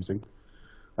that's confusing.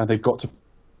 And they've got to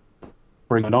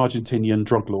bring an Argentinian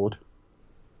drug lord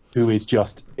who is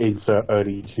just insert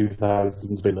early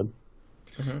 2000s villain.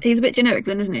 He's a bit generic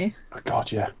then, isn't he? Oh,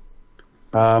 God, yeah.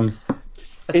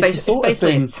 It's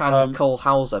basically a tan Cole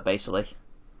Hauser, basically.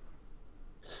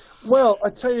 Well, I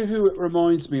tell you who it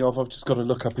reminds me of. I've just got to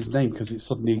look up his name because it's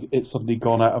suddenly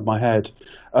gone out of my head.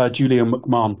 Julian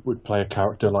McMahon would play a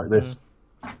character like this.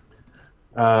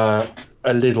 A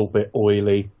little bit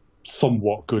oily,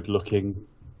 somewhat good-looking,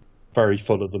 very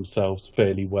full of themselves,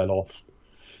 fairly well off.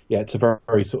 Yeah, it's a very,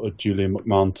 very sort of Julian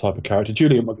McMahon type of character.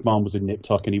 Julian McMahon was in Nip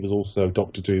Tuck, and he was also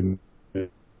Doctor Doom in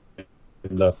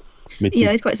the mid.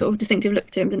 Yeah, he's quite sort of distinctive look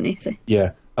to him, didn't he? So.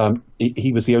 Yeah,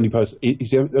 he was the only person.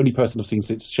 He's the only person I've seen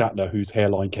since Shatner whose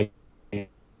hairline came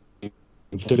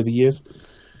over the years.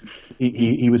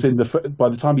 He was in the. By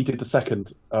the time he did the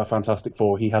second Fantastic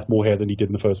Four, he had more hair than he did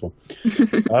in the first one.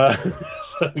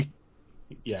 So,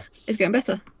 yeah, it's getting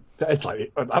better. It's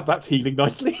like that's healing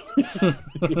nicely.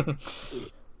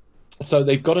 So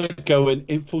they've got to go and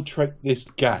infiltrate this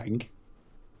gang,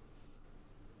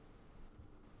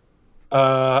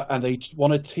 and they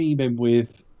want to team him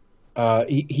with.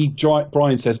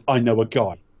 Brian says, "I know a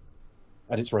guy,"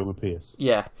 and it's Roman Pierce.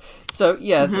 Yeah. So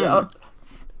yeah,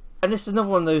 And this is another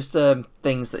one of those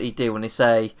things that they do when they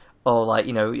say, oh, like,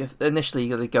 you know,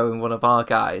 initially they go in one of our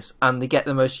guys, and they get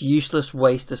the most useless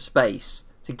waste of space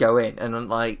to go in, and I'm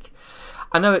like,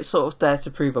 I know it's sort of there to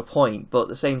prove a point, but at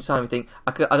the same time, I think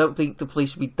I don't think the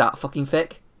police would be that fucking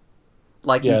thick.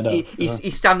 Like,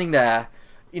 he's standing there,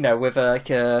 you know, with like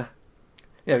a,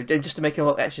 you know, just to make him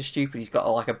look extra stupid, he's got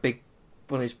like a big,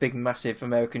 one of those big, massive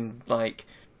American, like,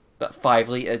 that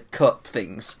 5-litre cup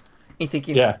things. You're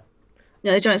thinking, yeah,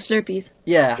 the giant Slurpees.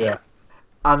 Yeah.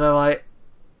 And I'm like,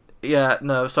 yeah,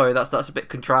 no, sorry, that's a bit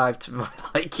contrived for my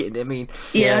liking. I mean,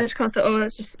 yeah, I just kind of thought, oh,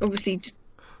 that's just obviously just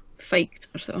faked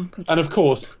or so. And of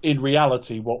course, in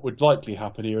reality, what would likely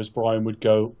happen here is Brian would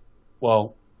go,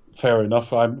 well, fair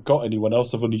enough, I haven't got anyone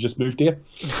else, I've only just moved here.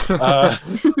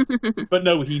 But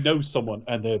no, he knows someone,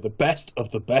 and they're the best of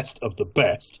the best of the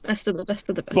best. Best of the best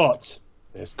of the best. But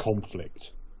there's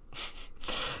conflict.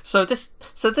 So this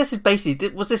is basically,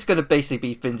 was this going to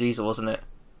basically be Vin Diesel, wasn't it?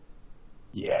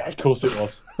 Yeah, of course it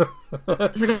was.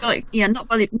 So like, yeah, not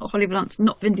Holly Valance,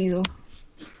 not Vin Diesel.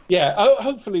 Yeah,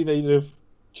 hopefully they'd have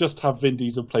just have Vin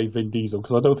Diesel play Vin Diesel,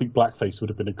 because I don't think blackface would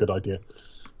have been a good idea.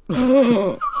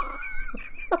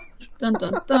 Dun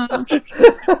dun dun.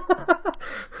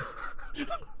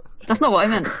 That's not what I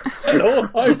meant. Hello,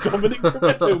 I'm Dominic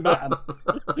Toretto, man.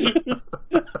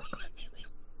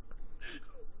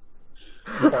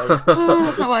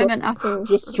 That's not what I meant at all.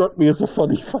 Just struck me as a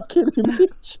funny fucking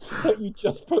image that you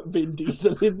just put Vin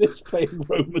Diesel in this playing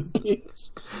Roman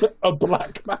Pierce, a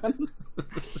black man.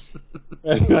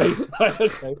 Anyway,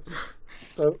 okay.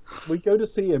 So we go to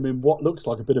see him in what looks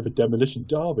like a bit of a demolition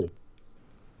derby,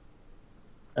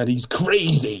 and he's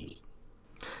crazy.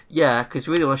 Yeah, because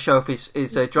we really want to show off his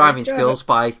driving skills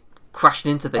by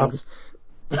crashing into things.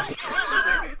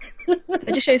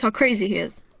 It just shows how crazy he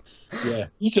is. Yeah,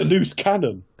 he's a loose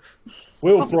cannon.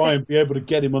 Will Brian be able to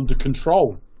get him under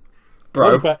control? Bro.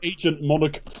 What about Agent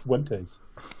Monica Fuentes?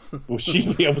 Will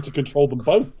she be able to control them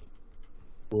both?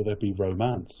 Will there be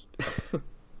romance?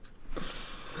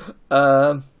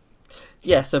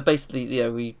 Yeah, so basically, you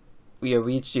know, we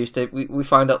introduced it. We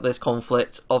find out there's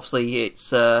conflict. Obviously, it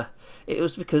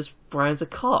was because Brian's a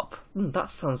cop. That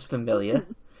sounds familiar.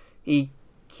 He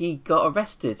got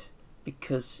arrested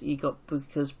because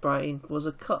Brian was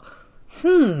a cop.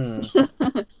 Yeah.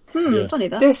 Funny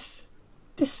that. This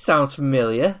sounds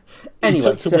familiar.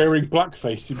 Anyway, so wearing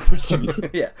blackface in prison.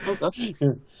 Yeah.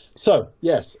 So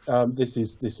yes, this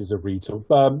is a retell.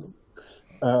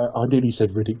 I nearly said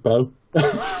Riddick Bowe.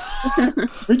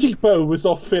 Riddick Bowe was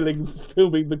off filming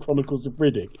the Chronicles of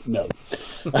Riddick. No,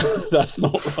 that's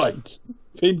not right.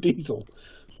 Vin Diesel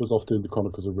was off doing the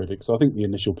Chronicles of Riddick. So I think the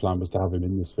initial plan was to have him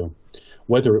in this film.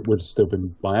 Whether it would have still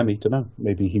been Miami, don't know.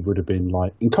 Maybe he would have been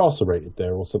like incarcerated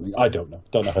there or something. I don't know.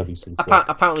 Don't know how these things work.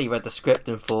 Apparently, he read the script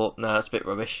and thought, "No, it's a bit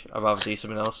rubbish. I'd rather do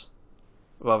something else.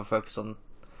 I'd rather focus on."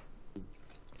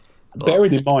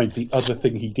 Bearing in mind, the other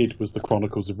thing he did was the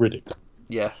Chronicles of Riddick.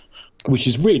 Yeah. Which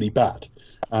is really bad,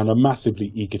 and a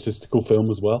massively egotistical film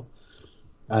as well,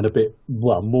 and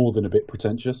more than a bit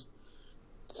pretentious.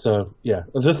 So yeah,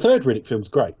 the third Riddick film's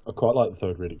great. I quite like the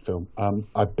third Riddick film.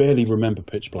 I barely remember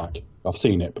Pitch Black. I've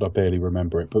seen it, but I barely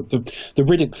remember it. But the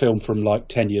Riddick film from like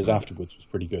 10 years afterwards was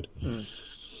pretty good.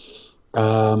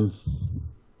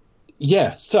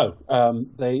 Yeah, so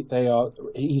they are.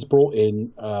 He's brought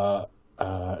in.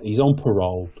 He's on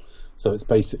parole, so it's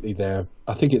basically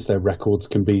I think it's their records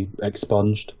can be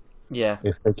expunged. Yeah.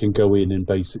 If they can go in and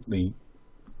basically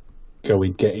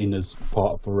get in as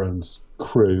part of Verone's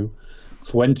crew.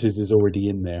 Fuentes is already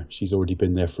in there. She's already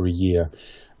been there for a year.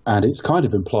 And it's kind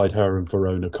of implied her and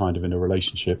Verone are kind of in a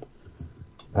relationship.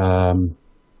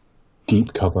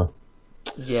 Deep cover.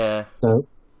 Yeah. So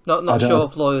not sure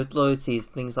of loyalties,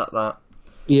 things like that.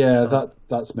 Yeah,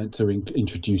 that's meant to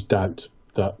introduce doubt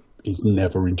that is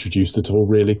never introduced at all,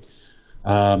 really.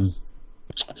 Eva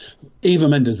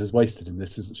Mendes is wasted in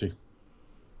this, isn't she?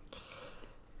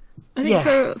 I think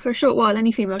for a short while,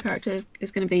 any female character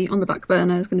is going to be on the back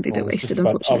burner, is going to be a bit wasted,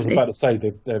 unfortunately. I was about to say,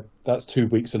 that's 2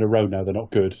 weeks in a row now, they're not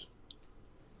good.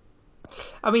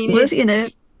 I mean... Well, they're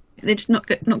just not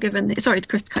given... Sorry,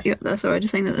 Chris, to cut you up there, sorry,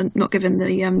 just saying that they're not given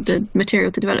the material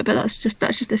to develop, but that's just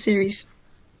the series,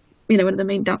 you know, one of the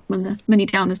many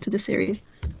downers to the series.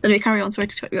 Anyway, carry on, sorry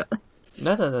to cut you up there.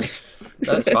 No, that's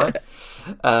fine.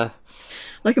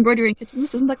 Like embroidery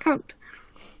kittens, doesn't that count?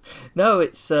 No,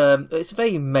 it's a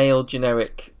very male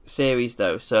generic series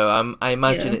though, so I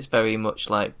imagine it's very much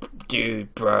like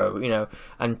dude, bro, you know,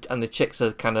 and the chicks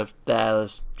are kind of there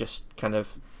as just kind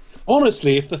of.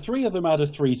 Honestly, if the three of them had a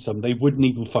threesome, they wouldn't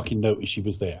even fucking notice she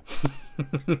was there.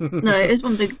 No, it is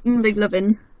one big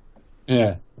loving.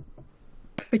 Yeah.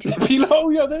 pretty much. Oh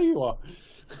yeah, there you are.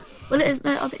 Well, it is.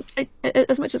 No, I think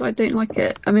as much as I don't like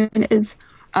it, I mean, it is.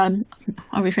 I'll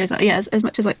rephrase that. Yeah, as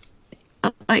much as like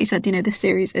you said, this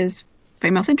series is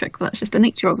very male centric. Well, that's just the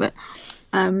nature of it.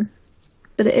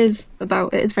 But it is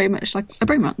very much like a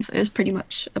bromance. It is pretty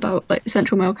much about like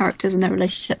central male characters and their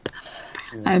relationship.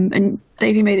 And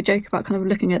Davey made a joke about kind of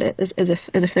looking at it as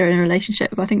if they're in a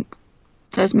relationship. But I think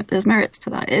there's merits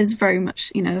to that. It is very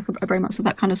much like a bromance of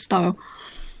that kind of style.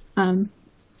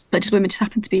 But just women just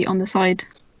happen to be on the side,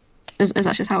 as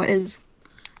that's just how it is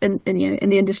in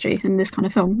the industry. In this kind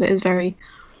of film, it is very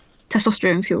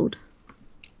testosterone fueled.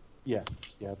 Yeah,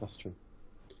 that's true.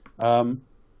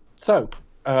 So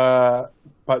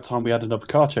about time we had another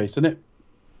car chase, isn't it?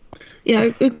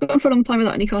 Yeah, we've gone for a long time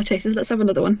without any car chases. Let's have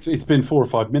another one. It's been 4 or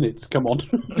 5 minutes. Come on.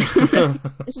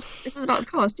 This is about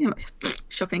cars.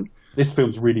 Shocking. This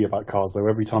film's really about cars, though.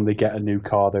 Every time they get a new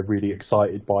car, they're really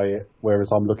excited by it.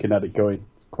 Whereas I'm looking at it going,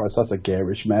 Christ, that's a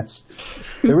garish mess.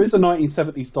 There is a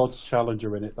 1970s Dodge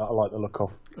Challenger in it that I like the look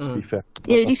of, to be fair.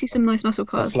 Yeah, you do see some nice muscle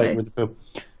cars. That's later in the film.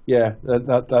 Yeah,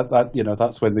 that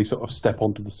that's when they sort of step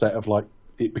onto the set of like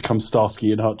it becomes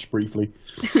Starsky and Hutch briefly.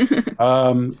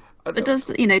 But does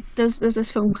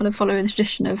this film kind of follow in the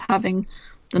tradition of having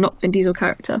the not Vin Diesel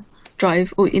character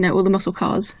drive all the muscle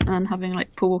cars, and having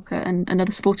like Paul Walker and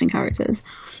other supporting characters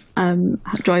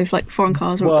drive like foreign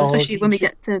cars, especially when we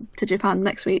get to Japan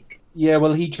next week? Yeah,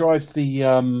 well, he drives the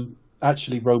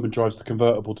actually Roman drives the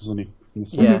convertible, doesn't he?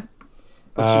 Yeah,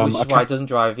 which is why he doesn't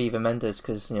drive Eva Mendes,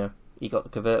 because he got the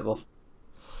convertible.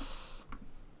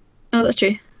 Oh, that's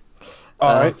true.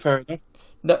 All right, fair enough.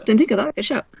 No, didn't think of that. Good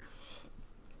shot.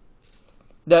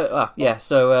 No, yeah.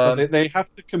 So they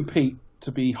have to compete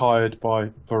to be hired by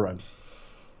Verone.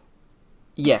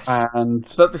 Yes,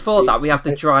 but before that, we have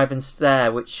the drive and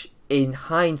stare, which, in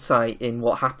hindsight, in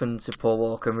what happened to Paul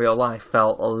Walker in real life,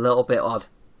 felt a little bit odd.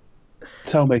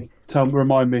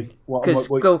 Remind me.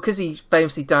 Because he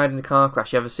famously died in the car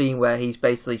crash. You have a scene where he's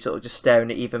basically sort of just staring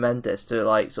at Eva Mendes to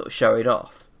like sort of show it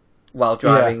off while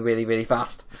driving really, really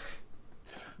fast.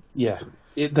 Yeah.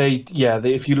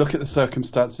 If you look at the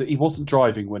circumstances, he wasn't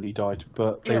driving when he died,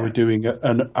 but they were doing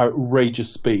an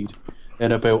outrageous speed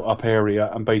in a built-up area,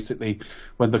 and basically,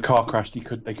 when the car crashed,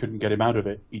 they couldn't get him out of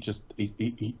it.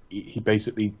 He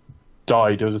basically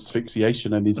died of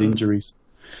asphyxiation and his injuries.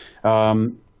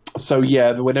 So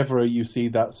yeah, whenever you see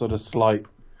that sort of slight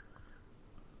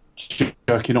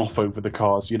jerking off over the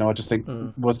cars, I just think,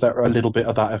 was there a little bit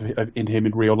of that in him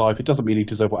in real life? It doesn't mean he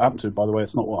deserved what happened to him, by the way.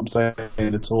 It's not what I'm saying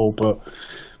at all. But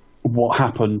what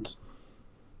happened,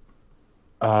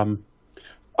 I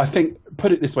think,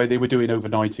 put it this way, they were doing over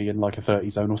 90 in like a 30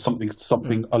 zone or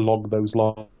something along those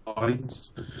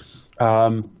lines.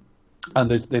 And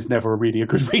there's never really a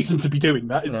good reason to be doing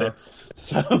that, is there?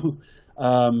 So,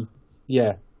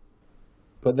 yeah.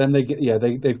 But then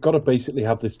they've got to basically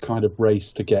have this kind of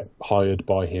race to get hired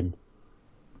by him.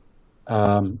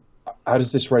 How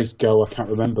does this race go? I can't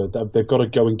remember. They've got to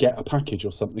go and get a package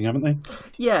or something, haven't they?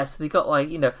 Yeah, so they've got like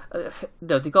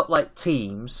they've got like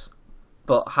teams,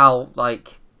 but how they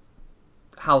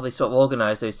sort of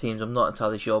organise those teams, I'm not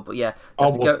entirely sure. But yeah,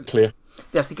 clear.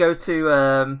 They have to go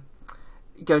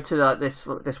to like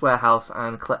this warehouse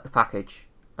and collect the package.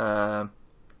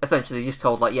 Essentially, just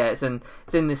told it's in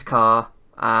this car.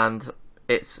 And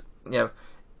it's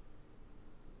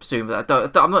presumably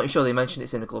I'm not sure they mentioned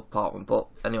it's in the glove compartment, but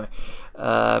anyway,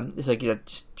 it's like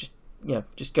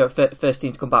just go first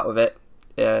team to come back with it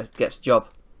gets the job,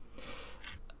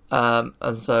 and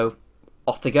so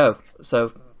off they go.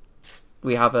 So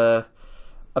we have a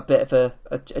bit of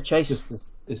a chase.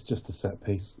 It's just a set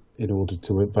piece in order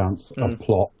to advance a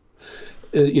plot.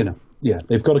 Yeah,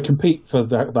 they've got to compete for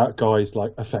that guy's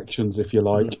like affections, if you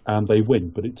like, and they win,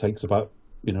 but it takes about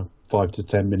 5 to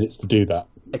 10 minutes to do that.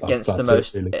 Against the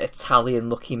most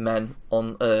Italian-looking men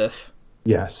on Earth.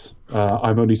 Yes.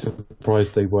 I'm only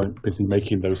surprised they weren't busy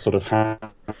making those sort of hand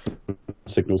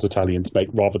signals Italians make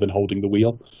rather than holding the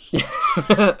wheel.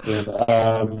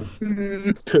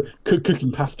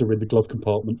 Cooking pasta in the glove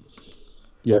compartment.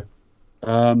 Yeah.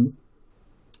 Then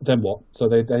what? So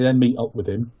they then meet up with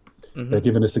him. Mm-hmm. They're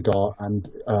given a cigar and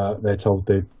they're told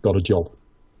they've got a job.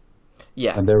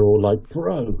 Yeah. And they're all like,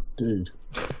 bro, dude.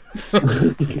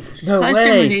 No That's way.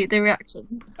 generally the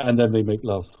reaction. And then they make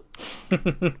love. So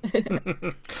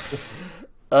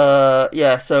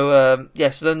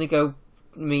then they go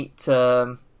meet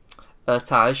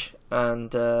Taj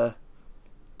and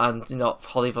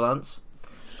Holly Valance.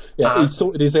 Yeah, he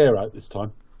sorted his hair out this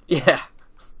time. Yeah.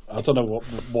 I don't know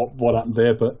what happened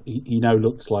there, but he now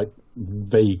looks like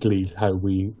vaguely how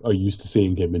we are used to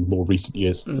seeing him in more recent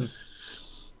years.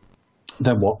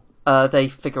 Then what? they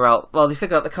figure out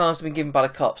the cars have been given by the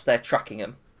cops. They're tracking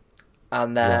him,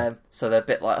 and then so they're a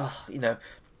bit like, oh,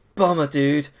 bummer,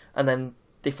 dude. And then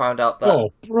they found out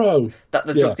that that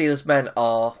the drug dealers' men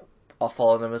are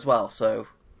following them as well. So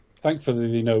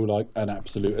thankfully, they know like an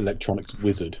absolute electronics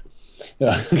wizard.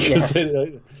 Yes.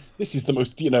 This is the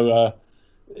most,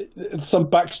 some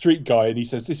backstreet guy, and he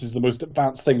says this is the most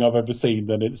advanced thing I've ever seen.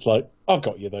 Then it's like, I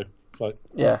got you though. It's like,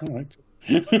 yeah, all right.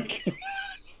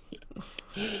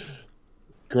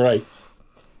 Great.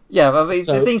 Yeah, I mean,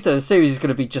 the thing is, the series is going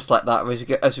to be just like that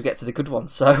as we get to the good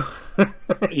ones. So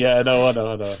yeah, no,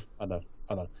 I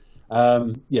know.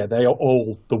 Yeah, they are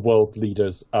all the world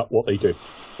leaders at what they do,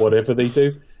 whatever they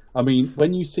do. I mean,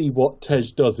 when you see what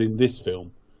Tej does in this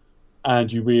film,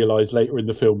 and you realise later in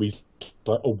the film he's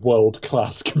like a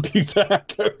world-class computer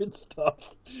hacker and stuff,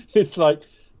 it's like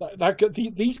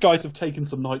these guys have taken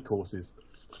some night courses.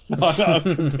 I'm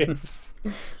convinced.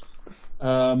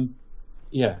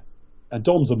 Yeah, and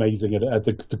Dom's amazing at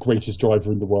the greatest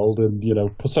driver in the world, and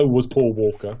so was Paul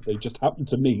Walker. They just happened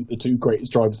to meet the two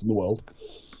greatest drivers in the world,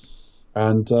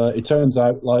 and it turns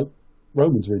out like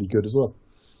Roman's really good as well.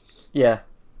 Yeah.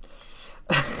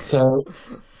 So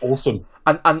awesome.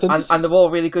 And they're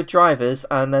all really good drivers,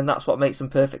 and then that's what makes them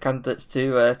perfect candidates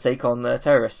to take on the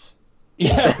terrorists.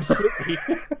 Yeah, absolutely.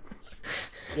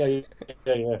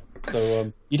 Yeah.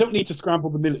 So you don't need to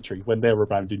scramble the military when they're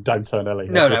around in downtown LA.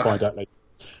 No. We'll find out later.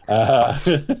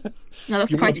 No,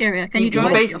 that's the criteria. Can you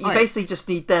drive? You basically just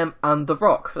need them and The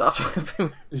Rock. That's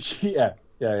what Yeah.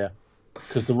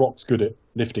 Because The Rock's good at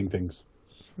lifting things.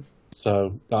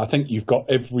 So I think you've got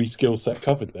every skill set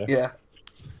covered there. Yeah.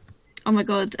 Oh my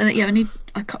god! And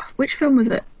which film was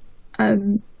it?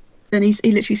 And he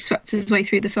literally sweats his way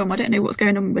through the film. I don't know what's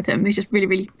going on with him. He's just really,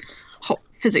 really hot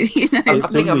physically. I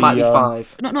think it might be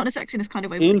 5. Not in a sexiness kind of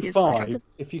way. In 5,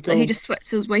 if you go, he just sweats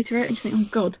his way through it, and you think, oh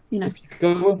god, If you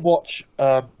go and watch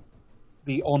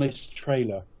the Honest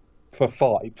trailer for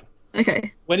 5.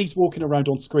 Okay. When he's walking around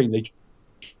on screen, they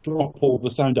drop all the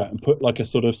sound out and put like a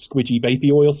sort of squidgy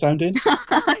baby oil sound in.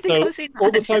 I think I've seen that.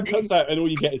 All the sound cuts out, and all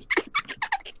you get is.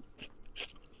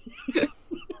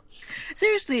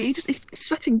 Seriously, he's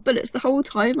sweating bullets the whole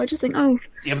time. I just think, oh,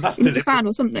 Yeah, but that's he's a fan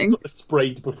or something. Sort of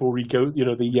sprayed before he goes,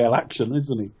 they yell action,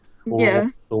 isn't he? Or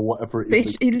whatever it But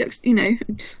is. he looks,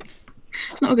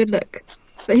 it's not a good look.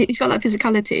 But he's got that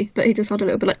physicality, but he just had a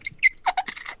little bit like.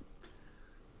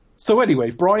 So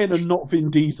anyway, Brian and not Vin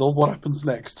Diesel, what happens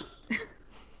next?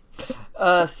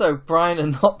 So Brian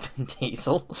and not Vin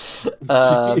Diesel. It's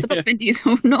not Vin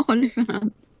Diesel, not Oliver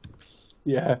Hunt.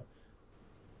 Yeah.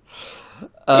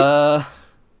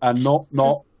 And not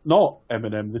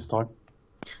Eminem this time.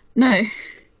 No.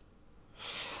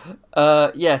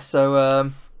 So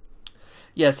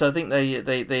I think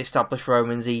they establish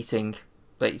Roman's eating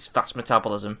fast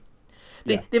metabolism.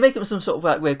 They make up some sort of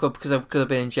like weird club because I've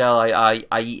been in jail.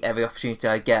 I eat every opportunity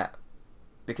I get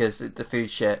because the food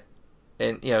shit,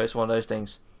 and it's one of those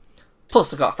things.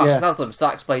 Plus, I've got a fast metabolism, so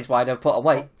that explains why I don't put on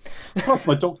weight. Plus,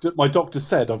 my doctor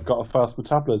said I've got a fast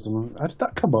metabolism. How did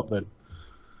that come up then?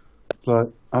 It's like,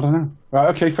 I don't know. Right,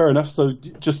 okay, fair enough. So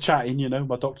just chatting,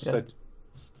 my doctor said,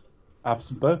 have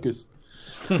some burgers.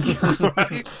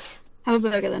 Right. Have a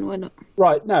burger then, why not?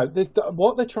 Right, now,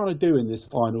 what they're trying to do in this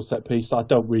final set piece, I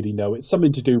don't really know. It's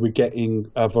something to do with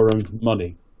getting Verone's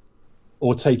money,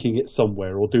 or taking it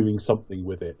somewhere, or doing something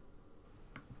with it.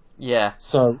 Yeah.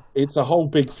 So it's a whole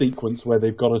big sequence where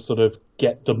they've got to sort of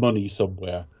get the money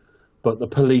somewhere, but the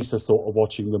police are sort of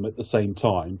watching them at the same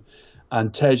time.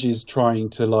 And Tej is trying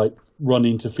to run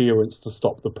interference to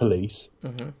stop the police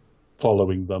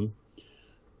following them.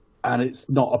 And it's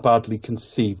not a badly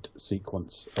conceived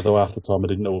sequence, although half the time I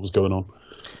didn't know what was going on.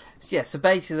 Yeah, so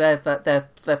basically they're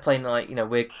playing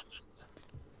we're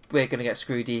going to get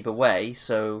screwed either way,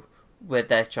 so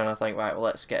they're trying to think, right, well,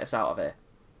 let's get us out of it.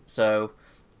 So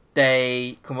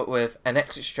they come up with an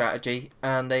exit strategy,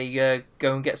 and they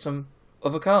go and get some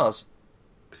other cars.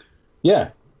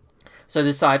 Yeah. So they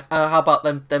decide, how about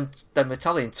them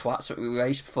Italian twats that we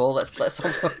raced before?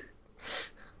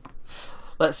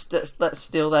 Let's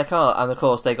steal their car. And of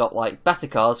course they got better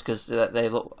cars because they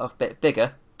look a bit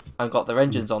bigger and got their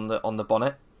engines on the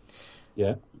bonnet.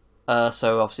 Yeah.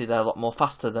 So obviously they're a lot more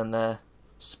faster than their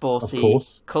sporty, of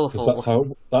course,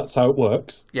 colourful. That's how it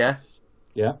works. Yeah.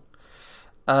 Yeah.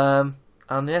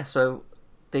 So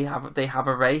they have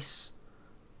a race.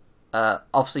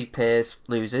 Obviously Piers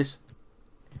loses.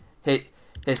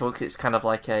 Here's one, 'cause it's kind of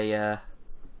like a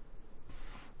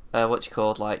what you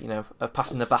call of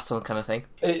passing the baton kind of thing.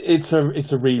 It's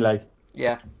a relay.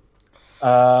 Yeah.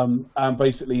 And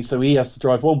basically, so he has to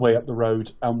drive one way up the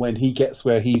road, and when he gets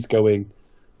where he's going,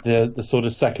 the sort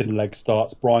of second leg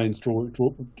starts. Brian's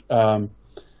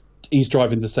he's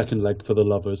driving the second leg for the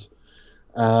lovers.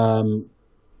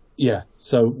 Yeah,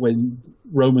 so when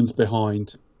Roman is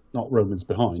not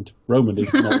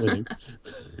winning.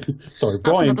 Sorry,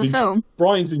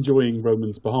 Brian's enjoying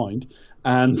Roman's behind,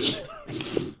 and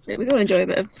we all enjoy a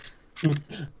bit of.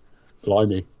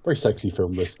 Blimey, very sexy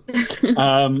film this.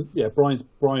 Yeah,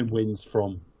 Brian wins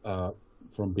from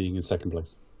being in second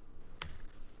place.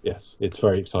 Yes, it's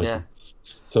very exciting. Yeah.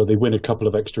 So they win a couple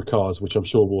of extra cars, which I'm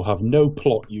sure will have no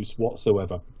plot use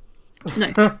whatsoever.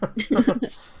 No,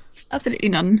 absolutely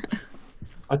none.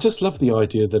 I just love the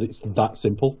idea that it's that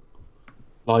simple.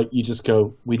 Like, you just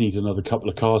go, we need another couple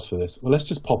of cars for this. Well, let's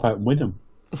just pop out and win them.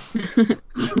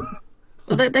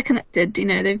 Well, they're connected. You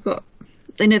know,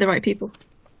 they know the right people,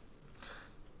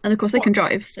 and of course they can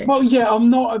drive. So. Well, yeah, I'm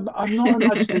not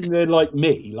imagining they're like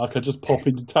me. Like, I just pop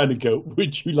into town and go,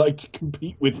 would you like to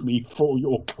compete with me for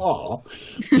your car?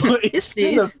 But Yes,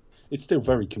 please. It's still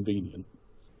very convenient.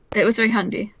 It was very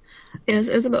handy. It was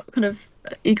a lot kind of.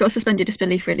 You got to suspend your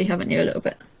disbelief, really, haven't you? A little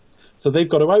bit. So they've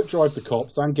got to outdrive the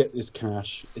cops and get this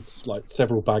cash. It's like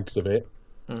several bags of it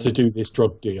to do this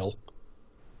drug deal.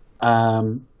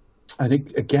 And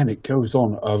it goes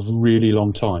on a really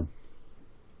long time.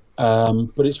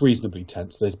 But it's reasonably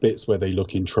tense. There's bits where they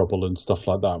look in trouble and stuff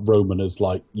like that. Roman has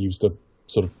like used a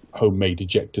sort of homemade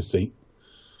ejector seat.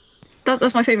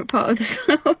 That's my favourite part of the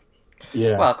film.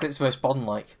 Yeah. Well, 'cause it's most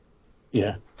Bond-like.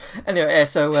 Yeah. Anyway, yeah,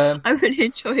 so... I really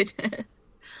enjoyed it.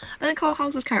 I think Carl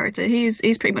House's character, he's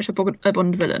pretty much a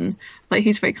Bond villain. Like,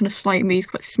 he's very kind of slimy, he's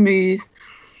quite smooth.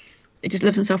 He just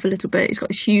loves himself a little bit. He's got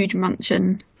this huge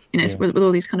mansion, with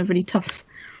all these kind of really tough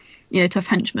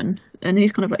henchmen. And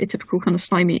he's kind of like a typical kind of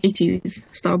slimy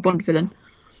 80s style Bond villain.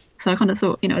 So I kind of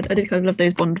thought, I did kind of love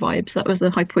those Bond vibes. That was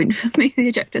the high point for me, the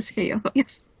ejector seat. I thought,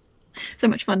 yes, so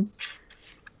much fun.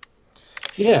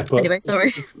 Yeah, but anyway,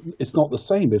 sorry. It's not the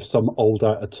same if some old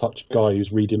out-of-touch guy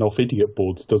who's reading off idiot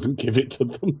boards doesn't give it to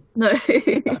them. No.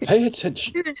 Pay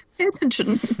attention. Pay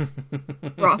attention.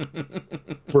 Bro.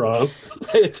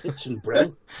 Pay attention,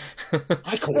 bro.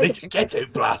 I call it a ghetto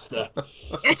blaster.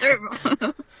 Ghetto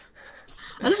blaster.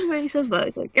 I love the way he says that.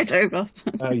 It's like, ghetto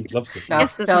blaster. Oh, he loves it.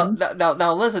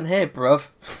 Now, listen here, bruv.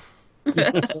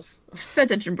 Pay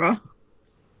attention, bro.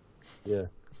 Yeah.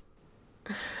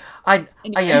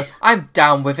 I'm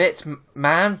down with it,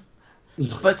 man.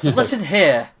 But listen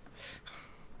here.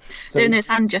 So, doing those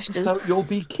hand gestures. So you'll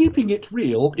be keeping it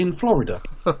real in Florida.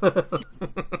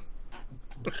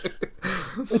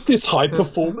 With this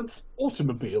high-performance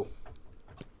automobile.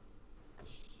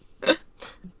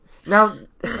 Now,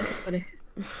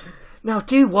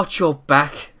 do watch your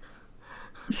back.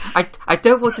 I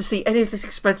don't want to see any of this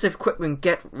expensive equipment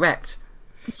get wrecked.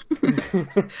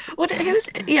 Well,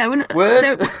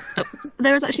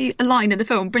 there was actually a line in the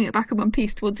film, bring it back in one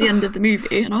piece towards the end of the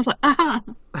movie, and I was like, aha!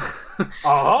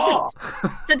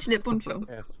 Essentially a Bond film.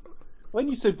 Yes. When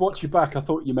you said watch your back, I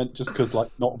thought you meant just because,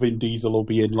 like, not Vin Diesel will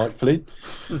be in, like, Flynn.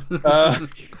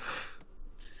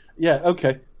 Yeah,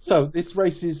 okay. So, this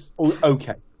race is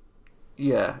okay.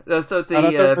 Yeah, so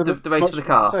the race for the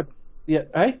car. Yeah,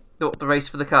 eh? The race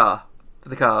for the car. For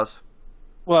the cars.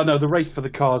 Well, no, the race for the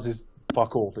cars is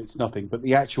fuck all, it's nothing. But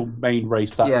the actual main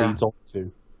race that leads on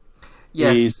to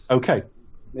is okay.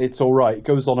 It's all right. It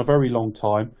goes on a very long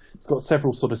time. It's got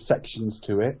several sort of sections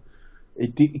to it.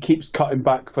 It keeps cutting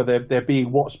back for they're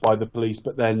being watched by the police,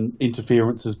 but then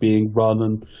interference is being run,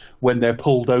 and when they're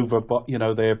pulled over, but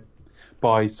they're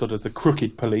by sort of the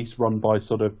crooked police run by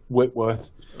sort of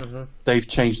Whitworth. Mm-hmm. They've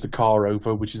changed the car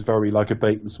over, which is very like a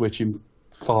bait and switch in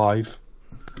 5,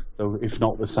 though if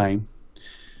not the same.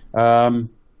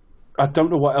 I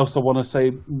don't know what else I want to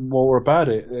say more about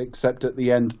it, except at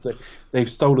the end that they've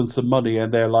stolen some money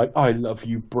and they're like, "I love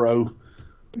you, bro,"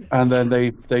 and then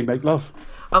they make love.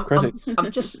 Credits.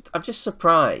 I'm just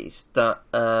surprised that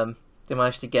they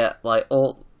managed to get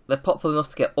they're popular enough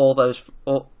to get all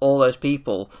those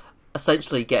people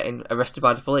essentially getting arrested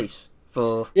by the police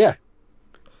for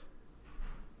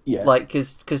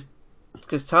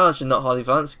because Taj and not Harley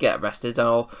Vance get arrested,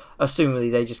 or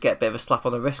assumably they just get a bit of a slap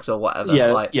on the wrists or whatever.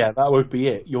 Yeah, that would be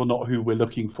it. You're not who we're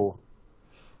looking for.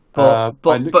 But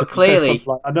clearly,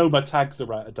 I know my tags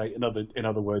are out of date. In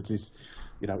other words, his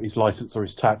license or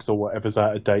his tax or whatever's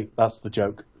out of date. That's the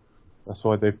joke. That's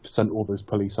why they've sent all those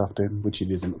police after him, which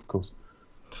it isn't, of course.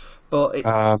 But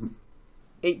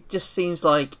it just seems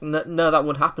like no, that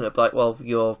wouldn't happen. It's like, well,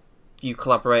 you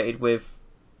collaborated with.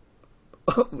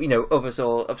 Others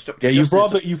or obstructed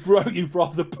justice. You've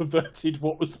rather perverted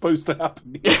what was supposed to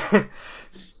happen.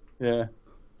 Yeah.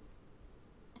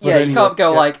 Yeah, you anyway, can't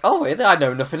go yeah. like, oh, I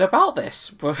know nothing about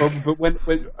this. But when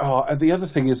and the other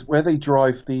thing is where they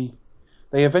drive they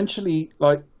eventually,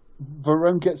 like,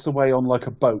 Verone gets away on like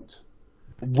a boat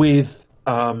with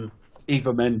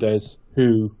Eva Mendes,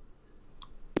 who,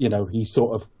 you know, he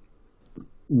sort of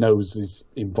knows is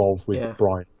involved with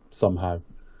Brian somehow.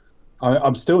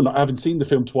 I'm still not. I haven't seen the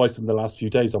film twice in the last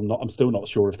few days. I'm still not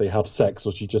sure if they have sex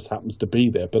or she just happens to be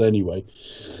there. But anyway,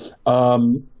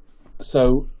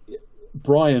 so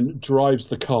Brian drives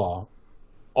the car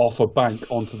off a bank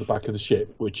onto the back of the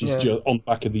ship, which is just on the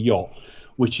back of the yacht,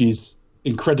 which is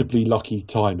incredibly lucky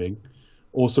timing.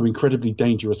 Also incredibly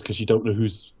dangerous because you don't know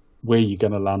where you're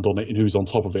going to land on it and who's on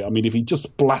top of it. I mean, if he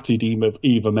just splatted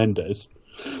Eva Mendes,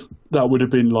 that would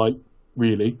have been like,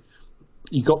 really?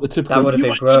 You got the typical, that would have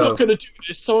been you're not going to do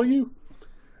this, are you?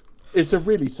 It's a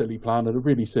really silly plan and a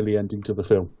really silly ending to the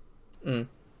film.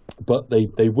 But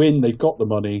they win, they've got the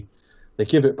money, they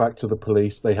give it back to the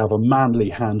police, they have a manly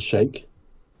handshake,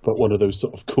 but one of those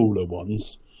sort of cooler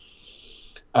ones.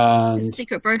 And It's a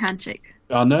secret bro handshake.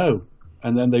 I know.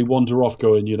 And then they wander off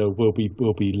going, you know, we'll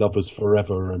be lovers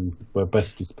forever and we're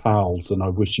bestest pals and I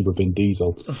wish you were Vin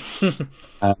Diesel.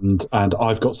 and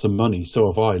I've got some money,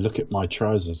 so have I. Look at my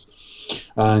trousers.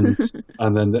 And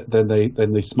then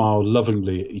they smile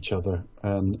lovingly at each other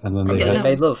and then they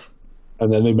made love.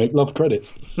 And then they make love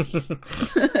credits.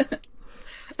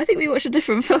 I think we watched a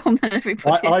different film than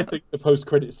everybody. I think the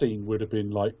post-credit scene would have been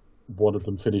like one of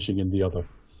them finishing in the other.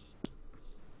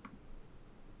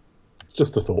 It's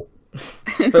just a thought.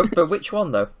 but which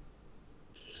one though?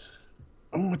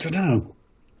 Oh, I don't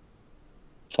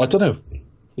know.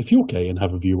 If you're gay and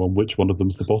have a view on which one of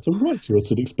them's the bottom, write to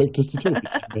us and expect us to talk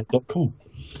at gmail.com.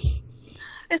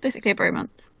 It's basically a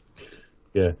bromance.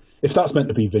 Yeah, if that's meant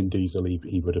to be Vin Diesel,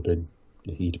 he'd have been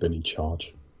in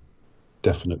charge,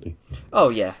 definitely. Oh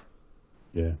yeah.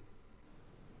 Yeah.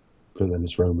 But then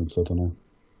it's Roman, so I don't know.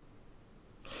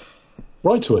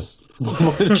 Write to us.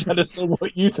 Let us know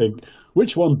what you think.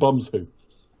 Which one bums who?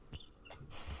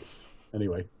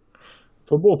 Anyway,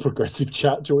 for more progressive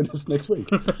chat, join us next week.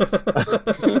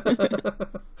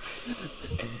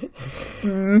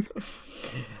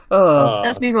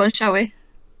 Let's move on, shall we?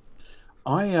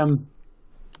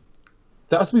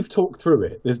 As we've talked through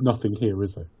it, there's nothing here,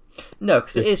 is there? No,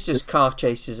 because it is just car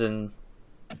chases and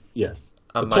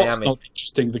the Miami. plot's not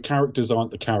interesting. The characters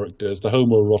aren't the characters. The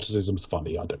homoeroticism's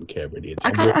funny. I don't care really.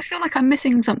 I feel like I'm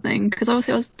missing something because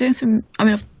obviously I was doing some. I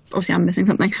mean, obviously I'm missing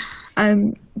something.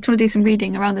 Trying to do some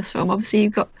reading around this film. Obviously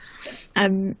you've got,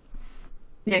 quite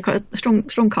a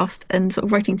strong cast and sort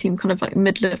of writing team, kind of like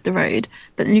middle of the road.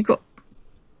 But then you've got.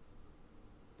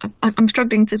 I'm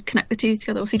struggling to connect the two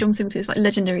together. Obviously, John Singleton is like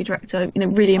legendary director. You know,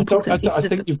 really important. I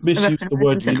think you've misused the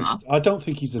word. I don't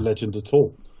think he's a legend at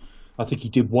all. I think he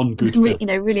did one good film.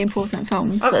 Really important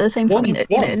films, but at the same time,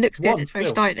 it looks good. It's very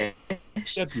stylish.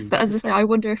 But as I say, I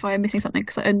wonder if I am missing something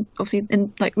because obviously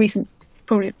in like recent,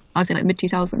 probably I'd say like mid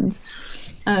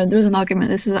 2000s, there was an argument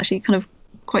this is actually kind of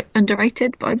quite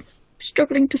underrated, but I'm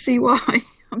struggling to see why.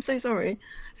 I'm so sorry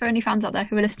for any fans out there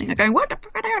who are listening are going, what the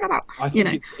fuck are they on about? I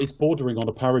think it's bordering on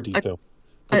a parody film.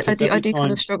 I do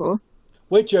kind of struggle.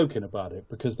 We're joking about it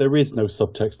because there is no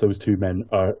subtext. Those two men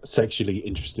are sexually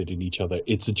interested in each other.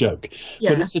 It's a joke. Yeah.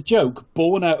 But it's a joke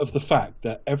born out of the fact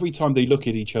that every time they look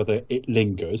at each other, it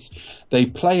lingers. They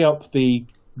play up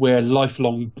we're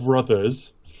lifelong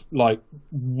brothers, like,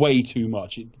 way too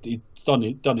much. It's done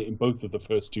it in both of the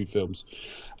first two films.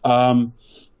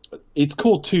 It's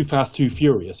called Too Fast, Too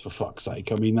Furious, for fuck's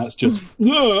sake. I mean, that's just...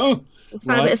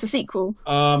 Right? It's a sequel.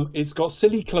 It's got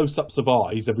silly close-ups of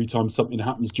eyes every time something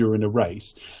happens during a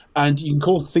race. And you can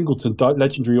call Singleton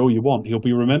legendary all you want. He'll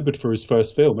be remembered for his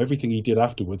first film. Everything he did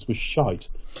afterwards was shite.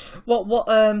 What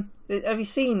have you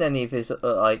seen any of his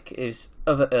his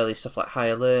other early stuff like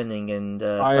Higher Learning and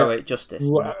Poetic Justice?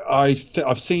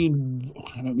 I've seen...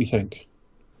 Let me think.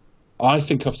 I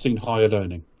think I've seen Higher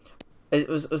Learning.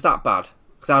 Was that bad?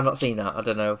 Because I've not seen that. I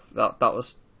don't know. That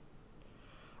was...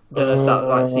 I don't know if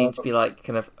that seemed to be like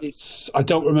kind of... I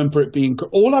don't remember it being...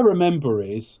 All I remember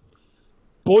is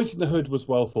Boys in the Hood was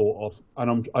well thought of,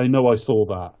 and I know I saw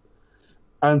that.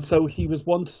 And so he was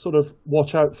one to sort of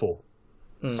watch out for.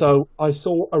 So I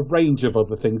saw a range of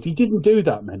other things. He didn't do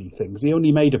that many things. He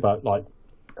only made about like...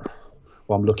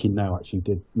 Well, I'm looking now, actually.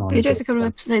 He did 9. He did a couple of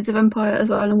episodes of Empire as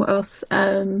well, and what else?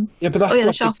 But that's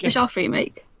the Shaft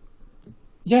remake.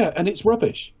 Yeah, and it's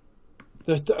rubbish.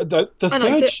 The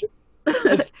third...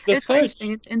 It's quite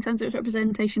interesting in terms of its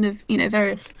representation of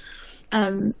various I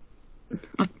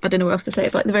don't know what else to say,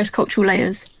 but the various cultural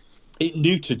layers. It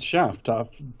neutered Shaft.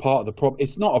 Part of the problem.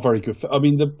 It's not a very good. I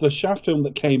mean, the Shaft film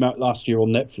that came out last year on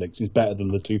Netflix is better than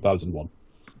the 2001.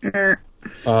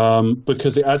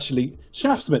 Because it actually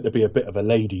Shaft's meant to be a bit of a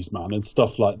ladies' man and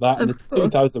stuff like that, and the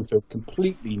 2000 film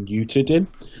completely neutered him.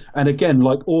 And again,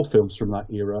 like all films from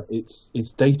that era, it's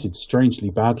dated strangely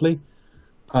badly.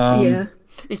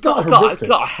 It's got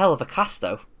a hell of a cast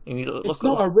though. It's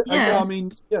not a. I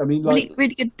mean, like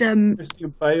really good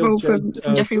Christian Bale role from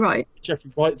Jeffrey Wright.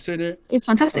 Jeffrey Wright's in it. It's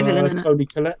fantastic villain in it. Toni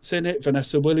Collette's in it.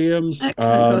 Vanessa Williams.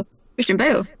 Excellent. Christian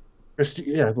Bale.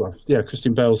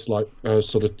 Christian Bale's like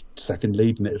sort of second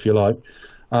lead in it, if you like.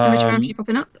 Richard Ramsey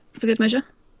popping up for good measure.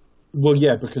 Well,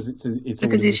 yeah, because it's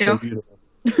because he's sure.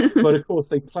 But of course,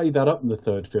 they play that up in the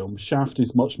third film. Shaft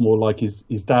is much more like his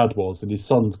dad was, and his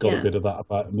son's got a bit of that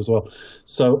about him as well.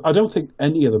 So I don't think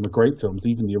any of them are great films,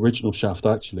 even the original Shaft,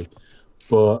 actually.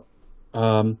 But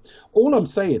all I'm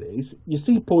saying is, you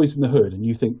see Boys in the Hood, and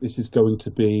you think this is going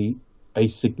to be a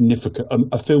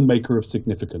filmmaker of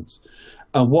significance,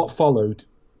 and what followed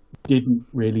didn't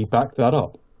really back that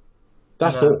up.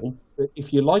 That's all.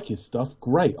 If you like his stuff,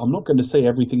 great. I'm not going to say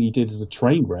everything he did is a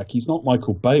train wreck. He's not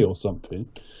Michael Bay or something.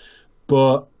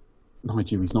 But,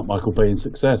 mind you, he's not Michael Bay in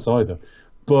Success either.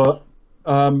 But,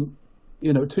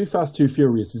 Too Fast, Too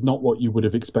Furious is not what you would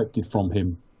have expected from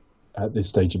him at this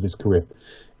stage of his career.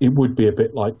 It would be a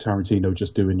bit like Tarantino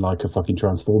just doing like a fucking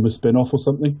Transformers spin-off or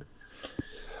something.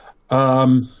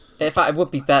 In fact, it would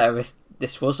be better if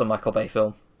this was a Michael Bay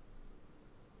film.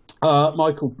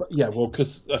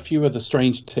 Because a few of the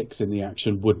strange ticks in the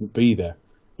action wouldn't be there.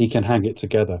 He can hang it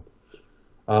together.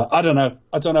 I don't know.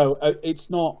 It's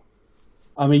not.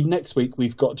 I mean, next week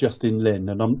we've got Justin Lin,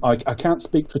 and I can't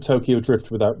speak for Tokyo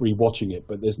Drift without rewatching it,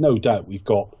 but there's no doubt we've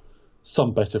got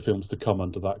some better films to come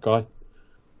under that guy.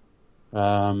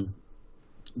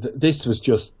 This was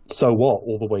just so what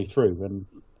all the way through, and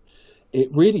it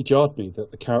really jarred me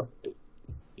that the character.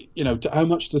 How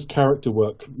much does character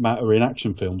work matter in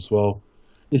action films? Well,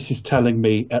 this is telling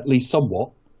me at least somewhat,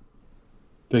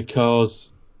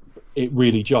 because it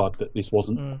really jarred that this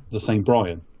wasn't the same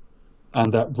Brian,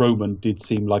 and that Roman did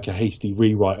seem like a hasty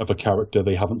rewrite of a character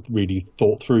they haven't really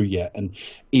thought through yet, and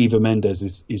Eva Mendes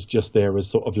is just there as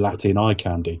sort of Latin eye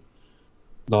candy,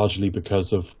 largely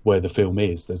because of where the film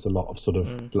is. There's a lot of sort of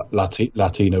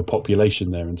Latino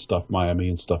population there and stuff, Miami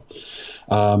and stuff.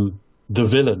 The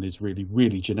villain is really,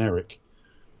 really generic.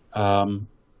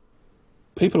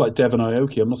 People like Devon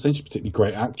Aoki, I'm not saying she's a particularly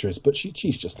great actress, but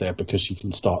she's just there because she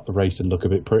can start the race and look a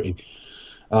bit pretty.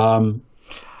 I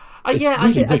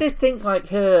did think like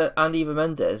her and Eva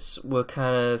Mendes were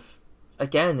kind of,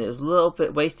 again, it was a little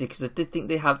bit wasted, because I did think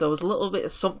there was a little bit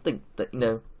of something that,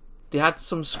 they had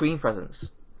some screen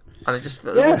presence. And I just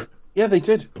yeah, they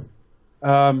did.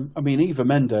 I mean, Eva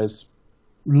Mendes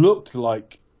looked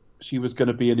like she was going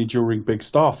to be an enduring big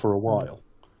star for a while.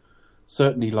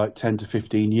 Certainly like 10 to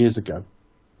 15 years ago.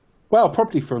 Well,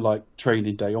 probably for like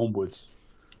Training Day onwards.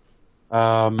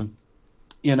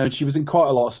 She was in quite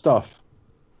a lot of stuff.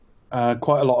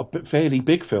 Quite a lot of fairly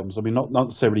big films. I mean, not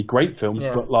necessarily great films,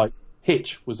 but like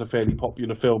Hitch was a fairly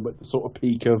popular film at the sort of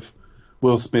peak of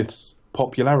Will Smith's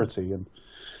popularity. And,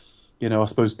 I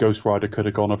suppose Ghost Rider could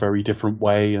have gone a very different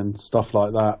way and stuff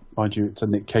like that. Mind you, it's a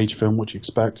Nick Cage film, what do you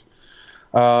expect?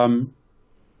 I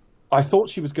thought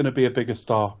she was going to be a bigger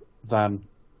star than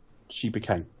she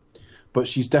became, but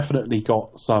she's definitely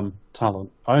got some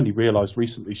talent. I only realised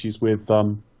recently she's with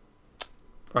Ryan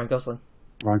Gosling.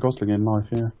 Ryan Gosling in Life,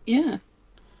 yeah.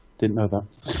 Didn't know that.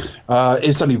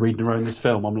 It's only reading around this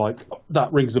film, I'm like,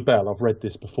 that rings a bell. I've read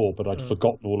this before, but I'd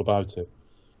forgotten all about it.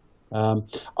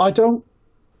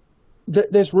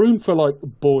 There's room for like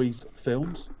boys'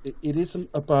 films. It isn't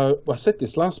about. Well, I said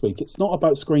this last week. It's not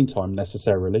about screen time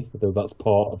necessarily, although that's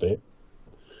part of it.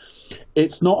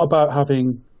 It's not about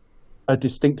having a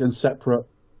distinct and separate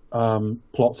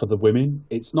plot for the women.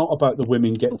 It's not about the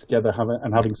women getting together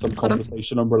having some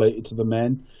conversation unrelated to the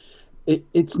men.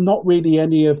 It's not really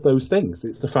any of those things.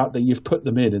 It's the fact that you've put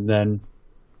them in and then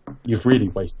you've really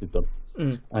wasted them,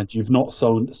 and you've not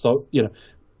sown. So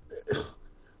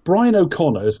Brian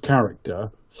O'Connor's character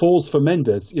falls for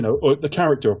Mendes, or the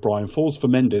character of Brian falls for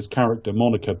Mendes' character,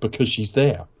 Monica, because she's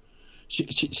there.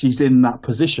 She's in that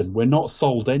position. We're not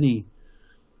sold any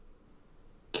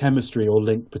chemistry or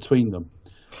link between them.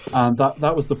 And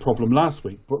that was the problem last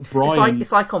week. But Brian...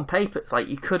 It's like on paper, it's like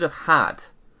you could have had,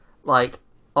 like,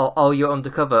 oh, you're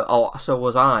undercover, oh, so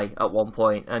was I at one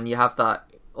point, and you have that...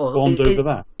 Bond over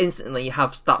that. Instantly you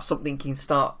have that something you can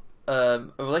start a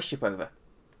relationship over.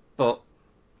 But...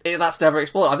 that's never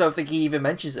explored. I don't think he even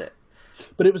mentions it.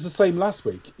 But it was the same last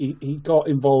week. He got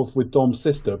involved with Dom's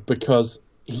sister because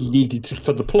he needed to,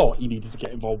 for the plot, he needed to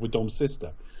get involved with Dom's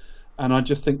sister. And I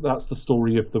just think that's the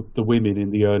story of the women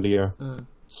in the earlier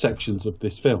sections of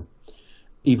this film.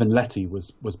 even Letty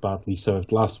was badly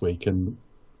served last week, and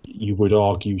you would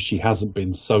argue she hasn't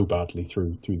been so badly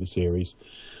through the series.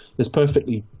 There's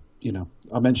perfectly,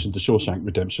 I mentioned The Shawshank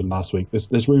Redemption last week.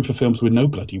 There's room for films with no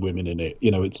bloody women in it.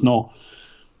 It's not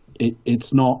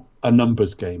a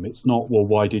numbers game. It's not, well,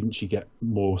 why didn't she get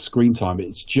more screen time?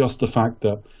 It's just the fact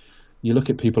that you look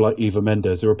at people like Eva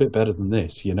Mendes who are a bit better than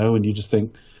this, and you just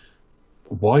think,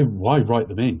 why write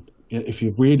them in if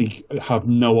you really have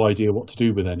no idea what to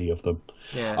do with any of them?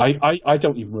 Yeah. I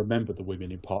don't even remember the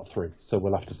women in part 3, so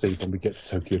we'll have to see when we get to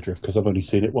Tokyo Drift, because I've only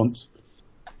seen it once.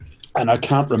 And I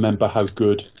can't remember how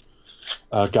good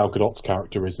Gal Gadot's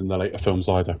character is in the later films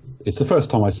either. It's the first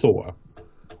time I saw her.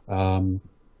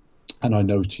 And I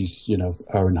know she's,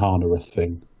 her and Han are a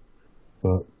thing.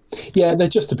 But, yeah, they're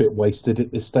just a bit wasted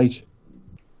at this stage.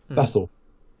 That's all.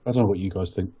 I don't know what you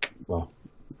guys think. Well,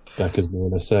 Becca's more or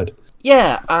less said.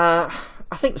 Yeah, I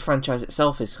think the franchise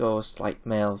itself is like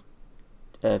male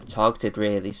targeted,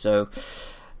 really. So,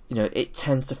 it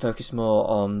tends to focus more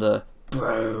on the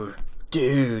bro,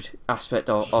 dude aspect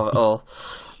of it all.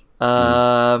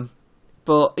 But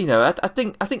I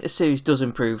think the series does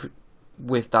improve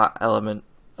with that element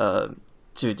to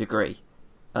a degree.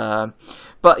 But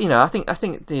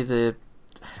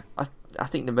I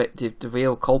think the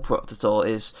real culprit of it all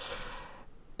is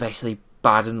basically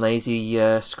bad and lazy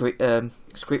script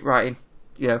writing.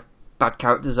 Bad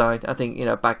character design. I think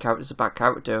bad character's a bad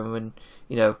character, and when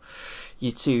your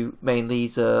two main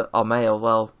leads are male,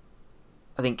 well,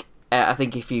 I think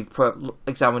if you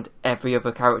examined every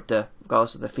other character,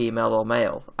 regardless of the female or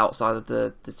male, outside of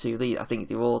the two lead, I think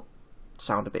they all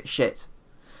sound a bit shit.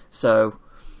 So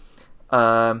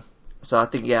I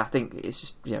think it's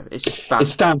just it's just bad. It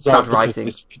stands out bad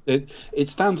writing. It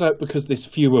stands out because there's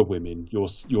fewer women.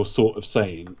 You're sort of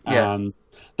saying, yeah. And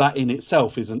that in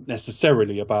itself isn't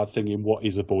necessarily a bad thing in what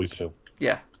is a boys' film.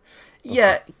 Yeah,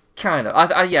 yeah, kind of.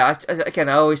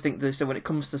 I always think that. So when it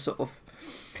comes to sort of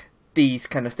these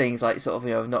kind of things, like sort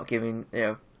of not giving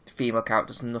female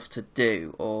characters enough to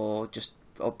do, or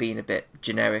being a bit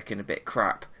generic and a bit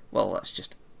crap, well, that's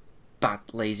just bad,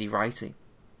 lazy writing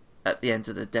at the end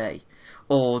of the day.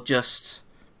 Or just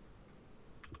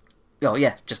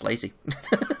lazy.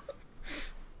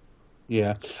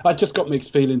 Yeah, I just got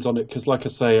mixed feelings on it because, like I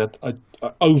say, I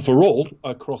overall,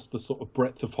 across the sort of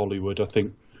breadth of Hollywood, I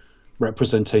think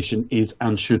representation is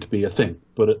and should be a thing.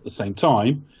 But at the same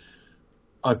time,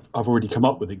 I've already come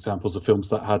up with examples of films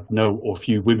that had no or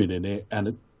few women in it,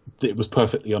 and it was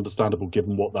perfectly understandable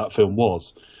given what that film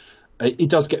was. It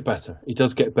does get better. It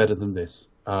does get better than this.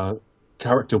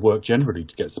 Character work generally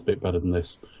gets a bit better than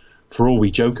this. For all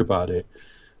we joke about it,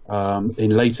 in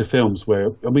later films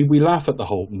we laugh at the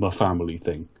whole "my family"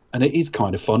 thing, and it is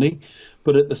kind of funny,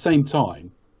 but at the same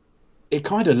time, it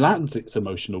kind of lands its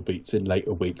emotional beats in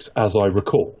later weeks, as I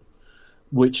recall,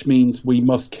 which means we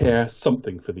must care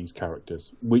something for these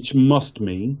characters, which must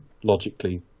mean,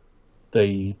 logically,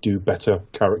 they do better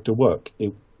character work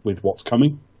with what's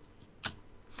coming.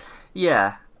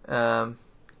 Yeah,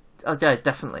 yeah,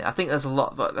 definitely. I think there's a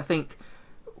lot, but I think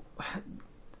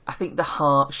the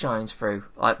heart shines through.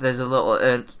 Like there's a little,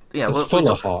 it's full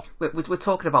of heart. We're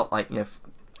talking about like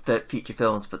future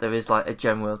films, but there is like a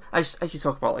general. As you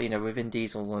talk about, with Vin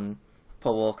Diesel and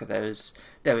Paul Walker, there is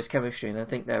chemistry, and I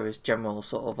think there is general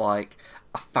sort of like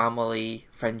a family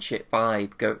friendship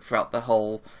vibe go throughout the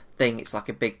whole thing. It's like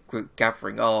a big group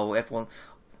gathering. Oh,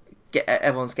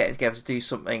 everyone's getting together to do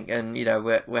something, and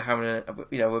we're having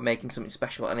we're making something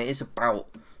special, and it is about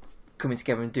coming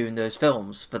together and doing those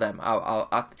films for them.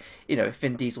 If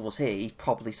Vin Diesel was here, he'd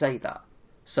probably say that.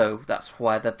 So that's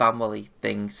why the family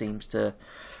thing seems to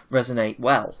resonate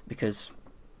well, because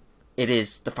it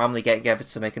is the family getting together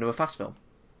to make another Fast film,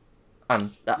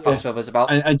 and that Fast film is about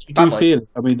and you family. do feel.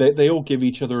 I mean, they all give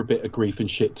each other a bit of grief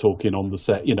and shit talking on the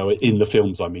set. In the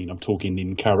films. I mean, I'm talking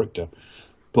in character.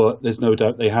 But there's no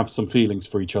doubt they have some feelings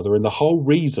for each other. And the whole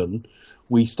reason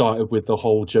we started with the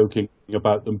whole joking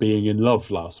about them being in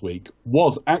love last week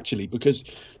was actually because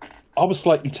I was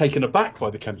slightly taken aback by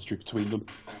the chemistry between them.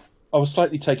 I was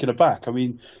slightly taken aback. I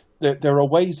mean, there are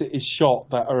ways it is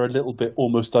shot that are a little bit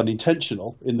almost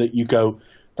unintentional, in that you go,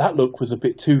 that look was a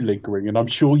bit too lingering, and I'm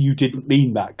sure you didn't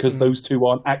mean that, because those two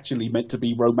aren't actually meant to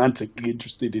be romantically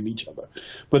interested in each other.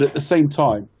 But at the same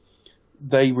time,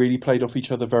 they really played off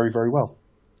each other very, very well.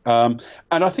 And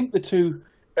I think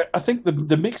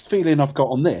the mixed feeling I've got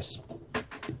on this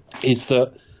is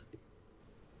that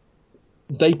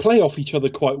they play off each other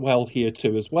quite well here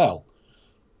too as well.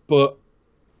 But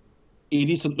it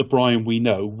isn't the Brian we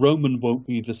know. Roman won't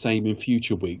be the same in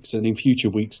future weeks, and in future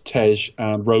weeks Tej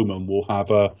and Roman will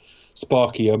have a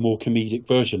sparkier, more comedic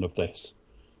version of this.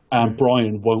 and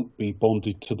Brian won't be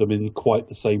bonded to them in quite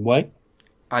the same way.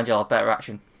 And you'll have better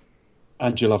action.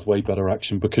 And you'll have way better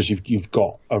action because you've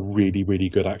got a really, really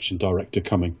good action director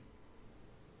coming.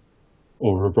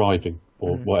 Or arriving,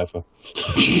 or whatever.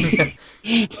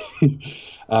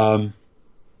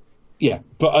 Yeah,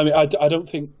 but I mean, I don't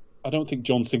think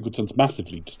John Singleton's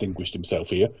massively distinguished himself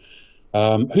here.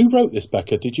 Who wrote this,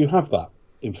 Becca? Did you have that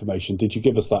information? Did you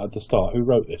give us that at the start? Who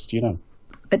wrote this? Do you know?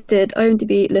 I did.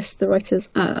 IMDb lists the writers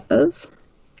as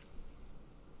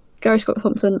Gary Scott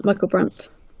Thompson, Michael Brandt.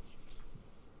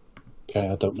 Okay,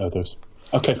 I don't know those.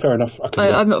 Okay, fair enough.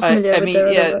 I'm not familiar with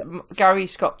their other works. Gary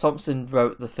Scott Thompson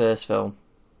wrote the first film.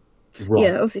 Right.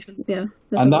 Yeah, obviously, yeah.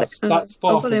 And that's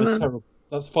far from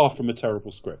a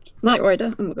terrible script. Knight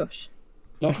Rider. Oh my gosh.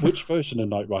 Not which version of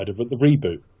Knight Rider, but the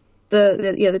reboot.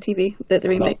 The TV, the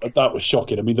remake. That was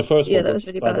shocking. I mean, the first one that was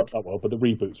really bad. bad. That well, but the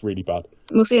reboot's really bad.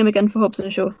 We'll see him again for Hobbs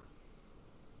and Shaw.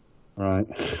 Right.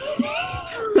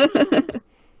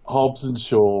 Hobbs and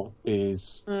Shaw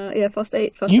is. Fast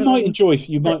 8. Fast You 7. might enjoy.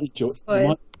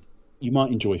 Five. You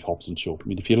might enjoy Hobbs and Shaw. I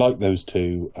mean, if you like those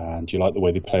two and you like the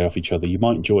way they play off each other, you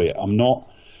might enjoy it. I'm not.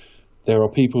 There are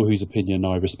people whose opinion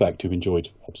I respect who enjoyed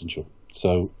Hobbs and Shaw.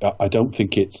 So I don't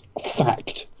think it's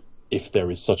fact, if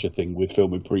there is such a thing with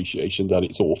film appreciation, that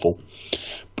it's awful.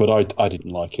 But I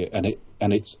didn't like it, and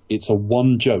it's a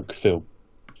one joke film.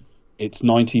 It's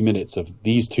 90 minutes of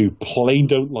these two plain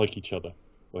don't like each other.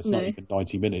 Well, it's not even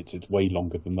 90 minutes. It's way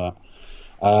longer than that.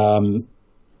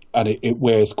 And it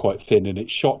wears quite thin, and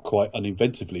it's shot quite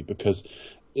uninventively because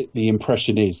the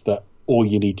impression is that all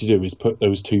you need to do is put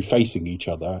those two facing each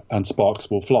other and sparks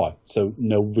will fly. So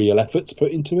no real effort's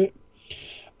put into it.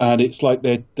 And it's like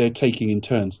they're taking in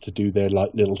turns to do their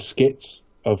like little skits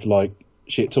of like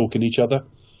shit talking each other.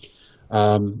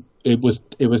 It was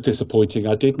disappointing.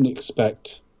 I didn't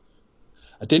expect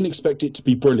it to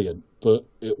be brilliant, but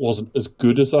it wasn't as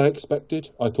good as I expected.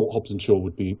 I thought Hobbs and Shaw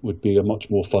would be a much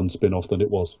more fun spin-off than it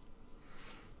was.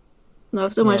 No,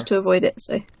 I've still managed to avoid it,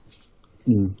 so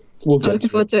We'll I'm looking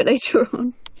forward to it later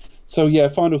on. So yeah,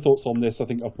 final thoughts on this. I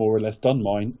think I've more or less done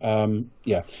mine.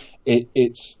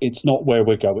 It's not where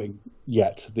we're going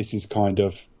yet. This is kind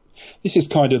of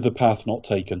the path not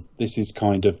taken. This is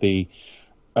kind of the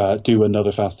do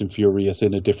another Fast and Furious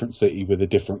in a different city with a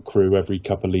different crew every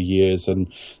couple of years,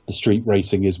 and the street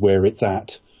racing is where it's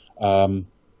at.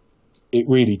 It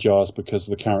really jars because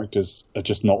the characters are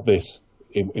just not this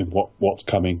in what's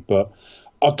coming. But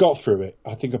I got through it.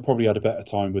 I think I probably had a better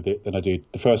time with it than I did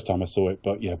the first time I saw it.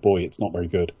 But yeah, boy, it's not very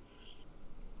good.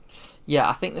 Yeah,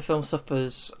 I think the film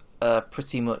suffers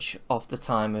pretty much off the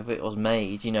time of it was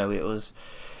made. You know, it was.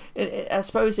 I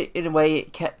suppose in a way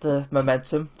it kept the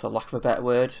momentum, for lack of a better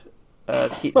word. To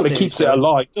keep it keeps it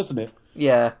alive, doesn't it?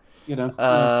 Yeah. You know.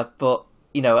 But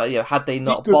had they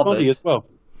not it did good bothered, money as well.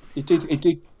 It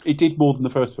did more than the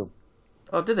first film.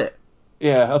 Oh, did it?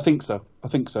 Yeah, I think so.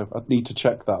 I'd need to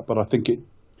check that, but I think it.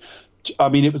 I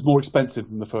mean, it was more expensive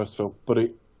than the first film, but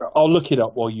I'll look it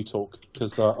up while you talk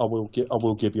because I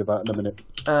will give you that in a minute.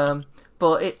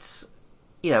 But it's,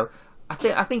 I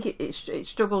think it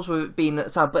struggles with it being at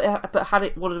the time. But had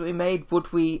it been made,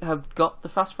 would we have got the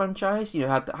Fast franchise?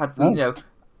 Had we,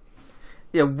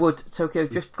 would Tokyo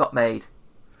Drift got made?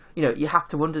 You have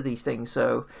to wonder these things.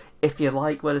 So if you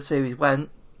like where the series went,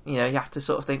 you have to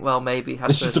sort of think, well, maybe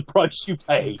this is the price you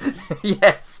pay.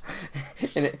 Yes,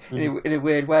 in a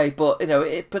weird way, but in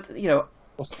terms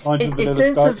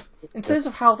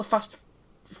of how the Fast,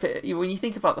 when you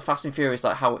think about the Fast and Furious,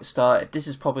 like how it started, this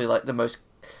is probably like the most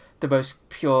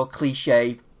pure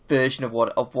cliche version of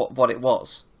what it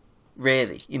was.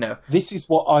 Really, This is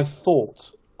what I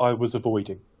thought I was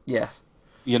avoiding. Yes.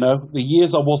 The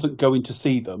years I wasn't going to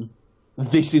see them,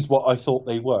 this is what I thought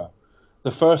they were. The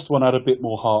first one had a bit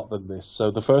more heart than this. So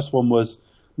the first one was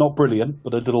not brilliant,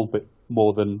 but a little bit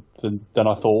more than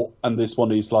I thought. And this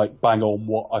one is like bang on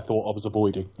what I thought I was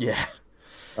avoiding. Yeah.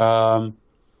 But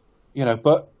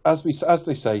as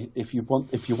they say, if you want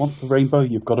the rainbow,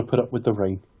 you've got to put up with the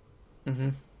rain. Mm-hmm.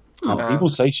 And people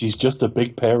say she's just a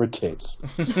big pair of tits.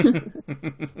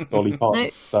 Dolly Parton.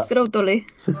 No, good old Dolly.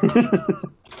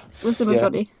 Wisdom of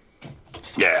Dolly.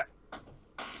 Yeah.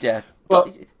 Yeah.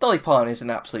 Well, Dolly Parton is an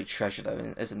absolute treasure,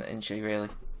 though, isn't she? Really.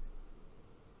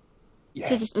 Yeah.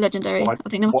 She's just legendary. I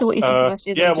think no matter what you think of her,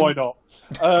 she's yeah, legend. why not?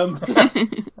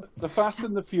 The Fast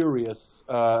and the Furious.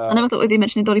 I never thought we'd be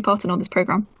mentioning Dolly Parton on this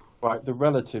programme. Right, the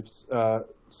relatives,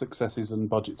 successes and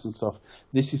budgets and stuff.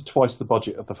 This is twice the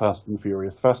budget of the Fast and the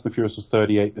Furious. The Fast and the Furious was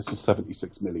 38. This was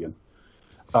 76 million.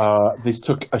 This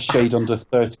took a shade under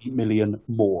 30 million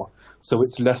more, so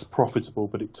it's less profitable,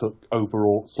 but it took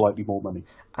overall slightly more money.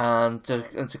 And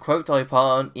to quote Dolly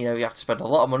Parton, you have to spend a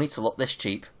lot of money to look this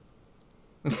cheap.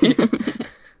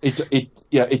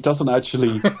 It doesn't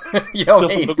actually You know what I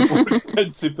doesn't mean? look more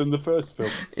expensive than the first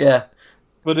film, Yeah.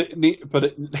 but it You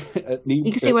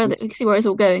can see where it's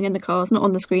all going in the cars, not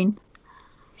on the screen.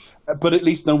 but at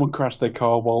least no one crashed their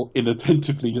car while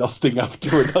inattentively lusting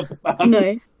after another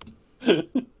man. No.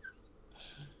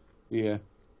 Yeah.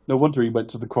 No wonder he went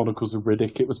to the Chronicles of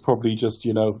Riddick. It was probably just,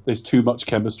 there's too much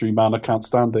chemistry, man. I can't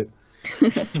stand it.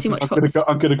 Too much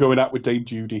I'm going to go in out with Dame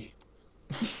Judy.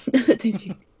 Did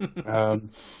you? The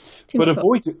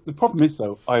problem is,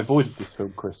 though, I avoided this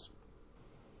film, Chris.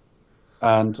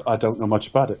 And I don't know much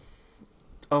about it.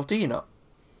 Oh, do you not?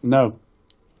 No.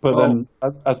 But then,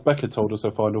 as Becca told us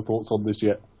her final thoughts on this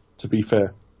yet, to be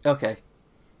fair. Okay.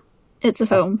 It's a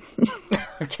film.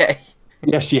 Okay.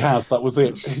 Yes, she has. That was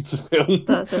it. It's a film.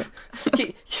 That's it.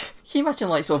 Can you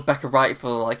imagine, sort of Becca Wright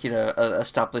for, an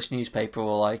established newspaper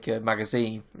or, a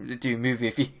magazine, doing movie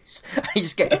reviews, and you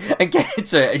just get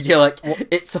into it, and you're like,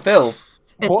 it's a film.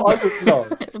 What I would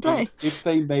love It's a play. is if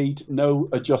they made no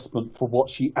adjustment for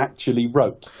what she actually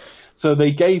wrote. So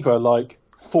they gave her,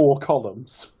 4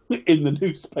 columns in the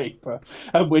newspaper,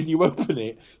 and when you open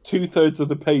it, 2/3 of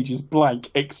the page is blank,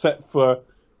 except for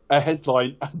a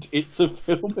headline, and it's a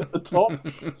film at the top.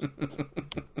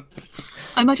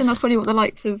 I imagine that's probably what the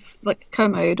likes of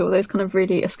Kermode or those kind of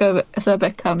really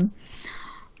acerbic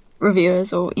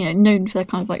reviewers, or known for their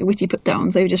kind of witty put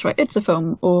downs, they would just write it's a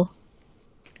film, or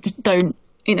just don't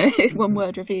one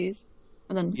word reviews,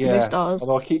 and then blue stars.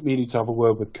 Although I keep meaning to have a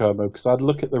word with Kermode, because I'd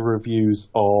look at the reviews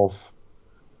of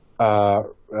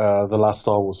the last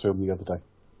Star Wars film the other day.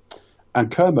 And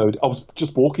Kermode, I was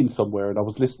just walking somewhere and I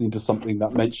was listening to something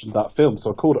that mentioned that film.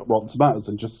 So I called up Rotten Tomatoes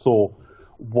and just saw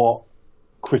what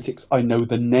critics I know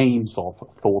the names of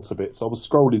thought of it. So I was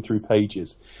scrolling through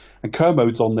pages. And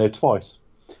Kermode's on there twice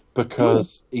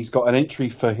because he's got an entry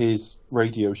for his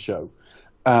radio show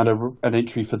and an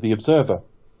entry for The Observer.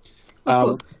 Of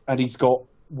course. And he's got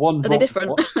one... Are they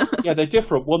different? Yeah, they're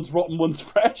different. One's rotten, one's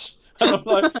fresh. And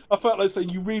I felt like saying,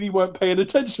 you really weren't paying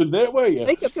attention there, were you?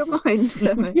 Make up your mind,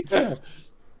 Kermode. Yeah.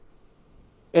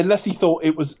 Unless he thought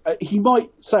it was... he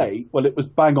might say, well, it was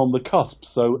bang on the cusp,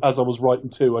 so as I was writing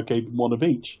 2, I gave him 1 of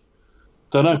each.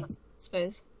 Don't know. I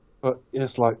suppose. But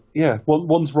it's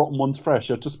one's rotten, one's fresh.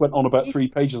 I just went on about 3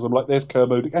 pages. I'm like, there's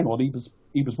Kermode. Hang on, he was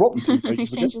rotten 2 pages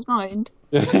He's ago. changed his mind.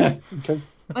 Yeah, okay.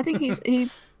 I think he's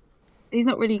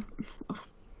not really...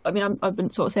 I mean, I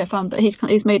wouldn't sort of say a fan, but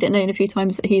he's made it known a few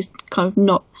times that he's kind of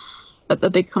not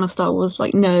a big kind of Star Wars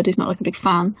nerd. He's not a big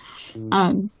fan,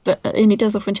 and he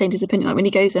does often change his opinion. When he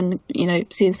goes and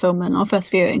see the film and our first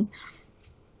viewing,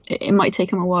 it might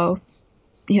take him a while.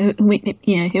 He'll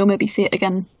maybe see it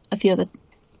again a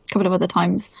couple of other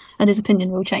times, and his opinion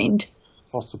will change.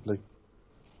 Possibly.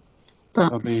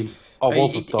 But I mean, I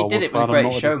was a Star Wars fan. He did it with I'm Great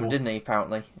not Showman, anymore. didn't he?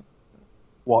 Apparently.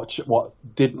 What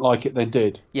didn't like it, then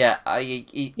did. Yeah,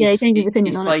 he changed his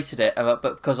opinion he on it. slated it, but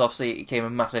because obviously it became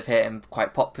a massive hit and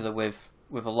quite popular with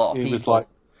a lot of people. He was like,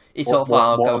 he sort of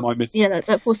thought, what am I missing? yeah,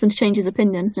 that forced him to change his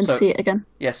opinion and see it again.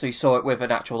 Yeah, so he saw it with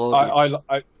an actual audience.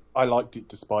 I liked it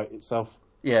despite itself.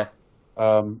 Yeah.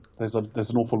 There's an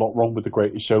awful lot wrong with The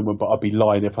Greatest Showman, but I'd be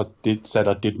lying if I said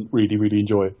I didn't really, really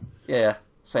enjoy it. Yeah,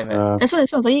 same here. It's one of those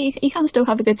films you can still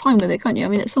have a good time with it, can't you? I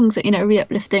mean, it's songs that are really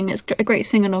uplifting. It's a great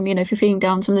sing along. If you're feeling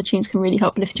down, some of the tunes can really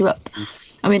help lift you up.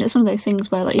 I mean, it's one of those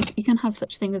things where you can have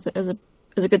such thing as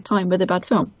a good time with a bad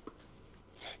film.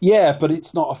 Yeah, but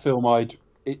it's not a film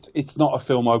it's not a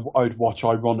film I'd watch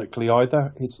ironically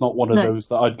either. It's not one of those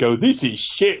that I'd go, this is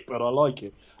shit, but I like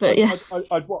it. But yeah,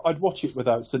 I'd watch it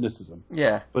without cynicism.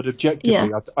 Yeah. But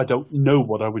objectively, I don't know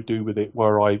what I would do with it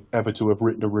were I ever to have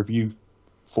written a review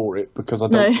for it, because I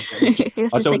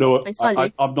don't know.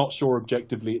 I'm not sure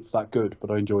objectively it's that good,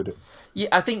 but I enjoyed it. Yeah,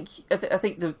 I think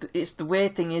it's the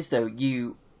weird thing is though,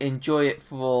 you enjoy it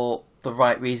for the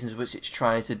right reasons, which it's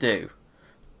trying to do,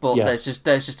 but there's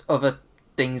just other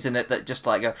things in it that just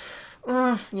go,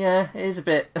 yeah, it is a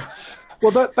bit.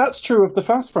 Well, that's true of the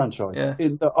Fast franchise. Yeah.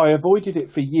 In that I avoided it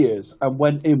for years and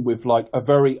went in with a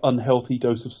very unhealthy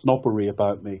dose of snobbery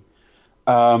about me.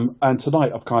 And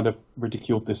tonight I've kind of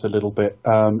ridiculed this a little bit,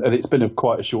 and it's been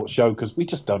quite a short show because we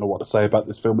just don't know what to say about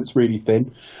this film. It's really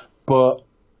thin. But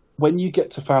when you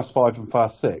get to Fast 5 and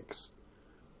Fast 6,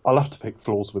 I'll have to pick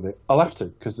flaws with it. I'll have to,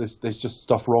 because there's just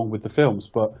stuff wrong with the films.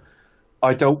 But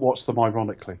I don't watch them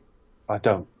ironically. I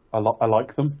don't. I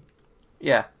like them.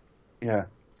 Yeah. Yeah.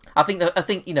 I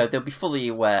think they'll be fully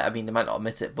aware. I mean, they might not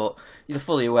admit it, but they're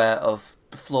fully aware of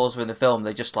the flaws within the film.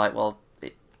 They're just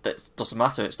that doesn't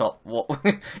matter. It's not what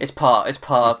it's part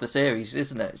of the series,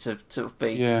 isn't it? So to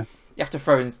be Yeah. You have to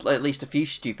throw in at least a few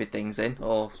stupid things in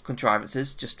or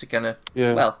contrivances just to kind of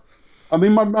I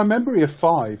mean, my memory of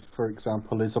 5, for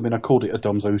example, is, I mean, I called it a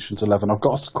Dumb's Ocean's 11. I've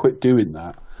got to quit doing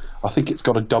that. I think it's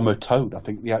got a dumber tone. I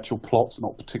think the actual plot's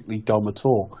not particularly dumb at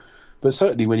all. But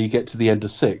certainly when you get to the end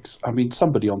of 6, I mean,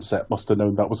 somebody on set must have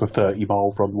known that was a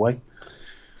 30-mile runway.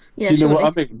 Yeah, Do you know surely.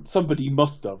 what I mean? Somebody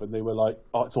must have, and they were like,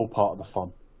 oh, it's all part of the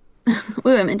fun.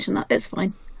 We won't mention that. It's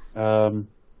fine.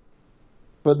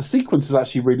 But the sequence is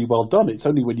actually really well done. It's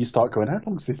only when you start going, how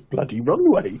long is this bloody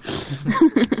runway?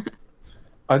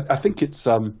 I think it's... It's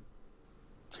only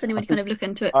when you kind of look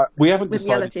into it we haven't with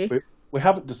decided. reality. We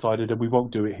haven't decided, and we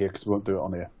won't do it here because we won't do it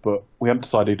on here. But we haven't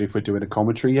decided if we're doing a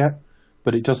commentary yet.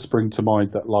 But it does spring to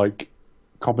mind that, like,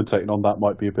 commentating on that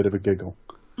might be a bit of a giggle.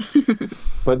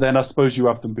 But then I suppose you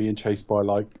have them being chased by,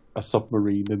 like, a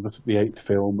submarine in the 8th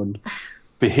film and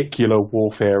vehicular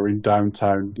warfare in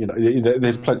downtown. You know,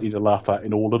 there's plenty to laugh at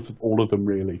in all of them,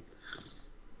 really.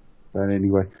 But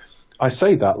anyway, I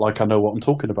say that like I know what I'm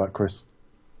talking about, Chris.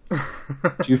 Do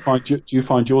you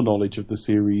find your knowledge of the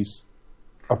series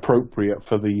appropriate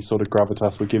for the sort of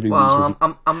gravitas we're giving these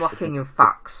reviews? I'm lacking in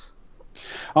facts.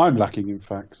 I'm lacking in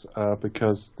facts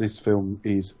because this film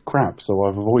is crap, so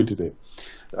I've avoided it.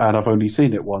 And I've only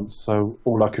seen it once, so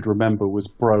all I could remember was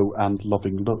bro and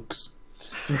loving looks.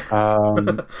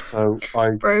 So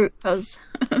Bro does.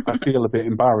 I feel a bit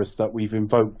embarrassed that we've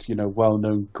invoked, you know,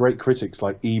 well-known great critics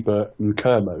like Ebert and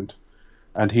Kermode,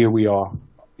 and here we are,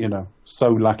 you know, so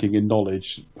lacking in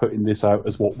knowledge, putting this out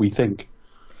as what we think.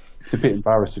 It's a bit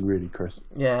embarrassing, really, Chris.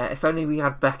 Yeah, if only we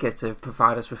had Becca to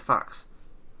provide us with facts.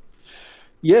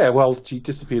 Yeah, well, she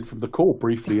disappeared from the call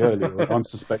briefly earlier. I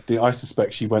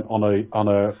suspect she went on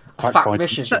a fact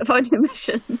mission. Fact-finding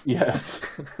mission. Yes.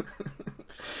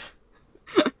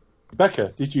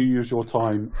 Becca, did you use your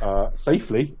time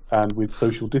safely and with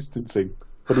social distancing,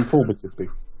 but informatively?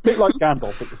 A bit like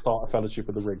Gandalf at the start of Fellowship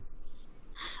of the Ring.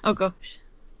 Oh gosh.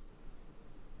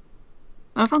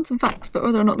 I found some facts, but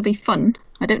whether or not they'll be fun,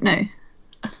 I don't know.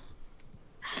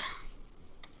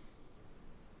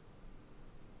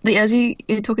 But yeah, as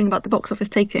you're talking about the box office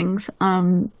takings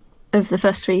of the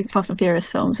first 3 Fast and Furious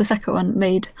films, the second one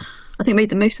made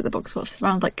the most of the box office,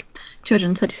 around like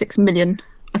 236 million.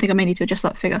 I think I may need to adjust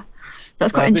that figure.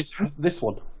 That's quite interesting. This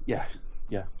one, yeah.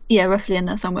 Yeah, roughly in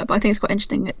there somewhere. But I think it's quite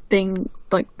interesting. It being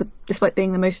like despite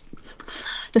being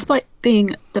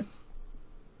the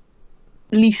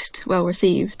least well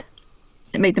received,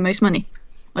 it made the most money.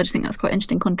 I just think that's quite an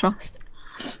interesting contrast.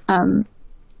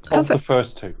 Of the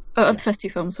first 2. Of the first 2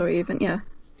 films, sorry, even I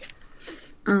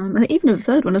think even of the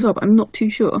third one as well, but I'm not too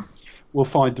sure. We'll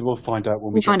find out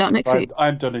when we find out next week. I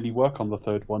haven't done any work on the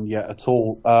third one yet at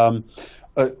all.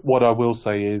 What I will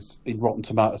say is, in Rotten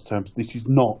Tomatoes terms, this is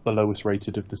not the lowest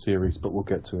rated of the series, but we'll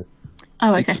get to it.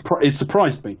 Oh, okay. It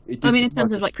surprised me. In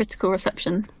terms of like critical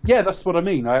reception. Yeah, that's what I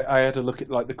mean. I had a look at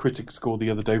like the critic score the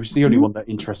other day, which is the only one that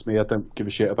interests me. I don't give a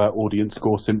shit about audience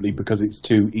score simply because it's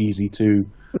too easy to.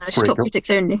 No, it's top critics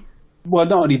only. Well,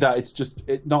 not only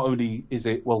that, not only is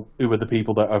it, well, who are the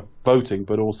people that are voting,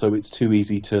 but also it's too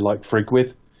easy to like frig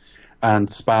with and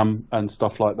spam and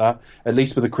stuff like that. At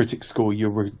least with a critic score,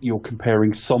 you're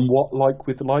comparing somewhat like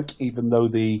with like, even though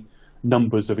the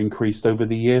numbers have increased over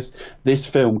the years. This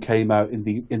film came out in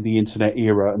the internet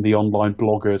era and the online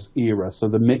bloggers era, so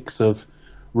the mix of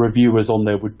reviewers on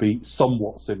there would be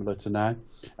somewhat similar to now.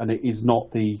 And it's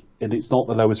not the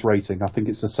lowest rating. I think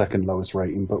it's the second lowest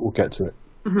rating, but we'll get to it.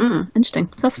 Mm-hmm. Interesting.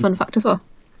 That's a fun fact as well.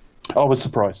 I was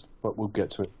surprised, but we'll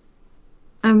get to it.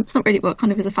 It's not really what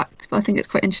kind of is a fact, but I think it's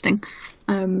quite interesting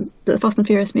that the Fast and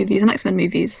Furious movies and X-Men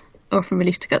movies are often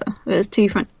released together. There's the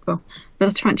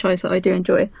franchise that I do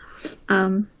enjoy.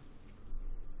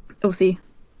 Obviously,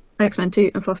 X-Men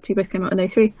 2 and Fast 2 both came out in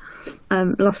 2003.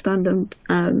 Last Stand and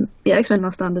X-Men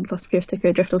Last Stand and Fast and Furious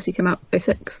Tokyo Drift obviously came out in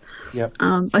 2006. Yep.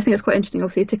 I think it's quite interesting.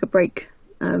 Obviously, it took a break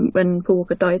when Paul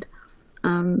Walker died.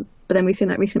 But then we've seen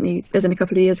that recently, as in a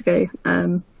couple of years ago,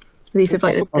 release of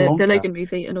like the Logan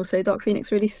movie and also Dark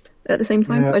Phoenix released at the same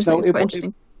time. I just think it's quite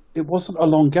interesting. It wasn't a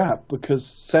long gap because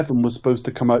 7 was supposed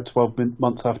to come out 12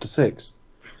 months after 6.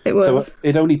 It was. So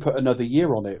it only put another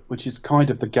year on it, which is kind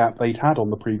of the gap they'd had on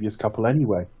the previous couple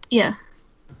anyway. Yeah.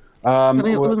 I mean,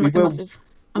 it wasn't like a massive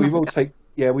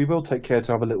we will take care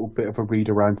to have a little bit of a read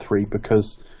around 3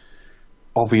 because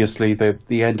obviously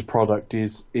the end product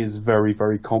is very,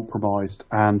 very compromised,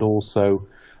 and also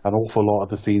an awful lot of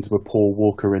the scenes with Paul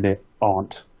Walker in it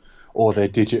aren't, or they're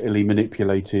digitally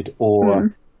manipulated,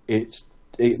 or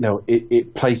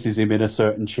it places him in a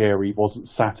certain chair he wasn't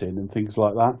sat in and things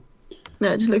like that.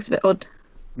 No, it just looks a bit odd.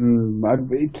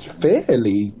 It's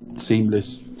fairly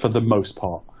seamless for the most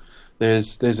part.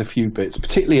 There's a few bits,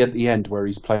 particularly at the end where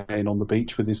he's playing on the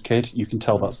beach with his kid. You can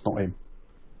tell that's not him.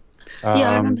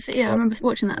 I remember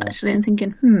watching that actually and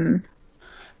thinking,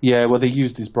 Yeah, well, they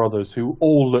used his brothers who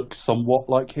all look somewhat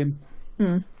like him,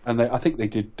 and I think they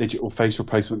did digital face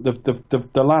replacement.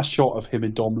 The last shot of him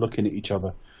and Dom looking at each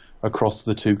other across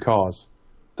the two cars,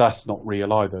 that's not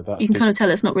real either. you can kind of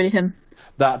tell it's not really him.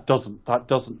 That doesn't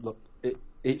look.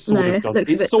 It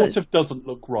sort of doesn't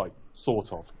look right.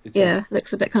 Sort of.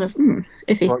 Looks a bit kind of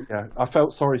iffy. Right, yeah, I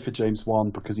felt sorry for James Wan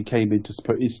because he came in to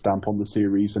put his stamp on the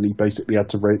series, and he basically had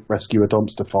to rescue a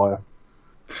dumpster fire.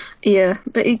 Yeah,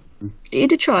 but he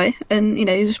did try, and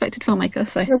he's a respected filmmaker.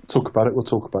 So we'll talk about it. We'll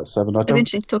talk about Seven. It'll be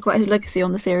interesting to talk about his legacy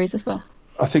on the series as well.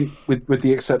 I think, with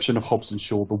the exception of Hobbs and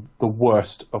Shaw, the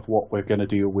worst of what we're going to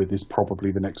deal with is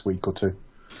probably the next week or two,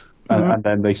 and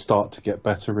then they start to get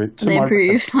better. They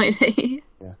improve slightly.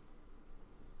 Yeah.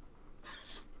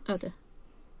 Oh dear.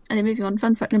 And then moving on,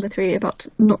 fun fact number 3 about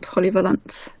not Holly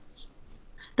Valance.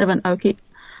 Devon Aoki.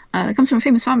 Comes from a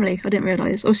famous family, I didn't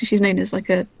realise. Also, she's known as like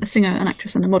a singer, an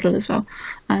actress, and a model as well.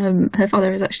 Her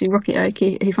father is actually Rocky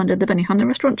Aoki, who founded the Benihana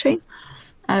restaurant chain.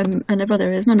 And her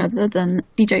brother is none other than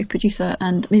DJ, producer,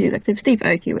 and music executive Steve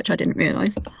Aoki, which I didn't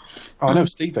realise. Oh, I know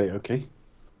Steve Aoki.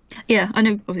 Yeah, I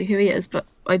know obviously who he is, but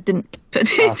I didn't put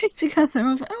two together.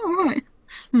 I was like, oh, right.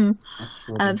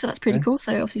 So that's pretty cool.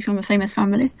 So obviously from a famous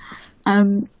family.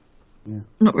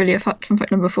 Not really a fact from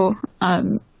fact number 4.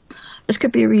 This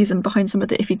could be a reason behind some of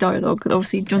the iffy dialogue.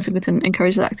 Obviously, John Singleton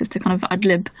encouraged the actors to kind of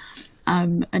ad-lib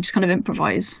and just kind of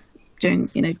improvise during,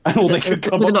 and all they could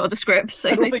come with up, a lot of the script. So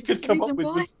and all they could come up with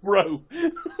was bro.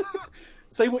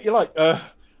 Say what you like. Bro.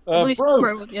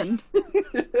 Bro at the end.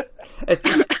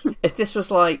 If this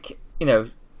was like,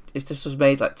 if this was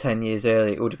made like 10 years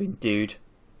earlier, it would have been Dude.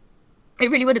 It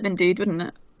really would have been Dude, wouldn't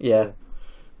it? Yeah.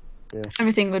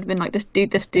 Everything would have been like this,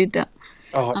 dude, that.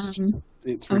 Oh,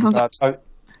 it's really bad.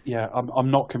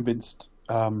 I'm not convinced.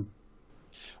 I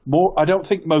don't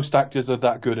think most actors are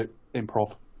that good at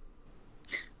improv.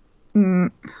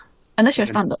 Unless you're a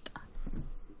stand-up.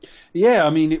 Yeah, I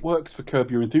mean, it works for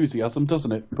Curb Your Enthusiasm,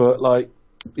 doesn't it? But,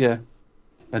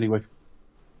 anyway.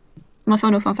 My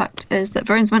final fun fact is that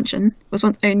Veron's Mansion was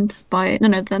once owned by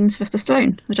none other than Sylvester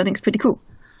Stallone, which I think is pretty cool.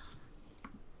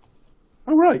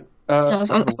 Oh, right. That's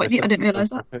quite neat. I didn't realise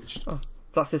that. Oh,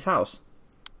 that's his house?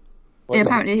 Yeah,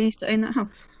 apparently he used to own that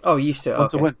house. Oh, he used to?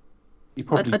 Okay.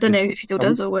 I don't know if he still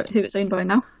does or who it's owned by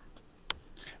now.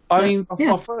 I mean,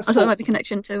 my first I thought it might be a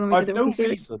connection to when we did the Rocky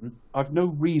series. I've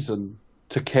no reason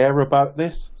to care about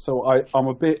this, so I'm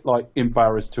a bit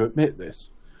embarrassed to admit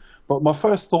this. But my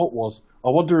first thought was, I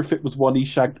wonder if it was one he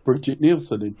shagged Bridget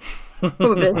Nielsen in.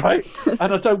 Probably. Right?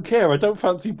 And I don't care. I don't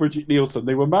fancy Bridget Nielsen.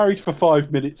 They were married for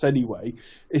 5 minutes anyway.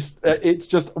 It's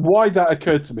just why that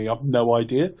occurred to me. I've no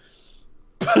idea.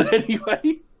 But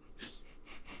anyway,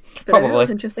 probably. That's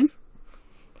interesting.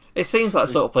 It seems like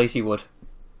the sort of place he would.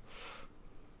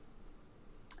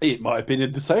 It might have been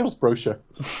in the sales brochure.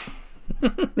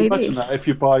 Maybe. Imagine that if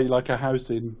you buy a house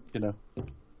in,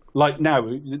 like now,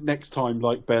 next time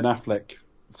Ben Affleck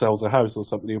sells a house or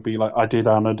something, he'll be like, I did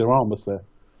Ana de Armas there.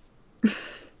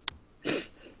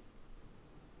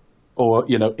 Or,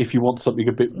 if you want something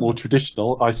a bit more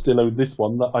traditional, I still own this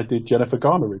one that I did Jennifer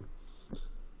Garner in.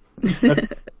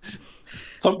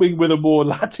 Something with a more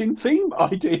Latin theme,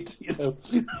 I did,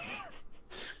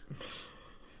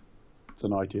 It's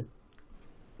an idea.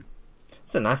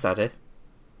 It's a nice idea.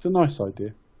 It's a nice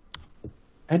idea.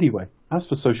 Anyway, as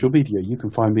for social media, you can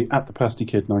find me at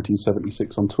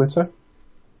ThePastyKid1976 on Twitter.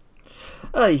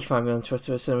 You can find me on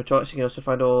Twitter as Cinema Talks. You can also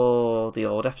find all the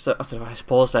old episodes. I don't know, I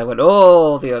paused there. I went,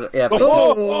 all the old... Yeah,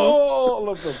 all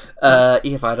of them.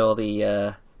 You can find all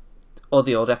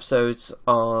the old episodes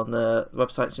on the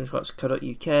website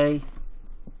cinematalks.co.uk.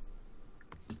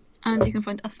 And you can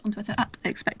find us on Twitter at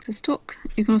ExpectUsTalk.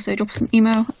 You can also drop us an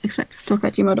email,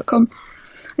 expectustalk@gmail.com.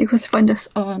 You can also find us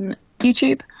on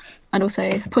YouTube and also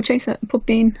Podchaser,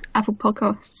 Podbean, Apple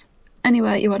Podcasts.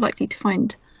 Anywhere you are likely to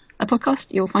find a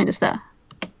podcast, you'll find us there.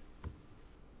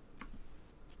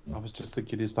 I was just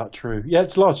thinking, is that true? Yeah,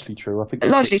 it's largely true. I think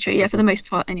largely true, yeah, for the most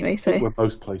part anyway. So we're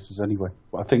most places anyway.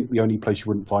 But I think the only place you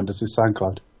wouldn't find us is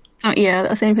SoundCloud. Yeah,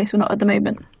 that's the only place we're not at the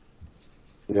moment.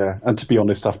 Yeah, and to be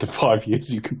honest, after 5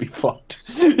 years, you can be fucked.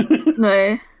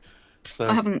 No, so.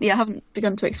 I haven't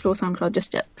begun to explore SoundCloud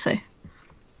just yet. So,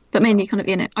 but mainly kind of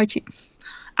iTunes,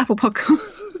 Apple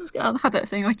Podcasts. I have a habit of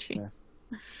saying iTunes.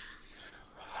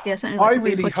 Yeah, certainly.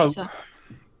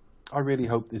 I really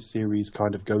hope this series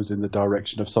kind of goes in the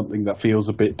direction of something that feels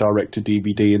a bit direct to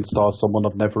DVD and stars someone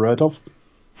I've never heard of.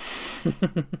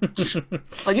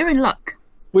 Well, you're in luck.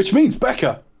 Which means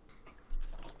Becca.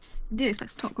 Do you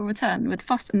expect Talk will return with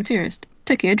Fast and Furious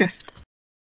Tokyo Drift?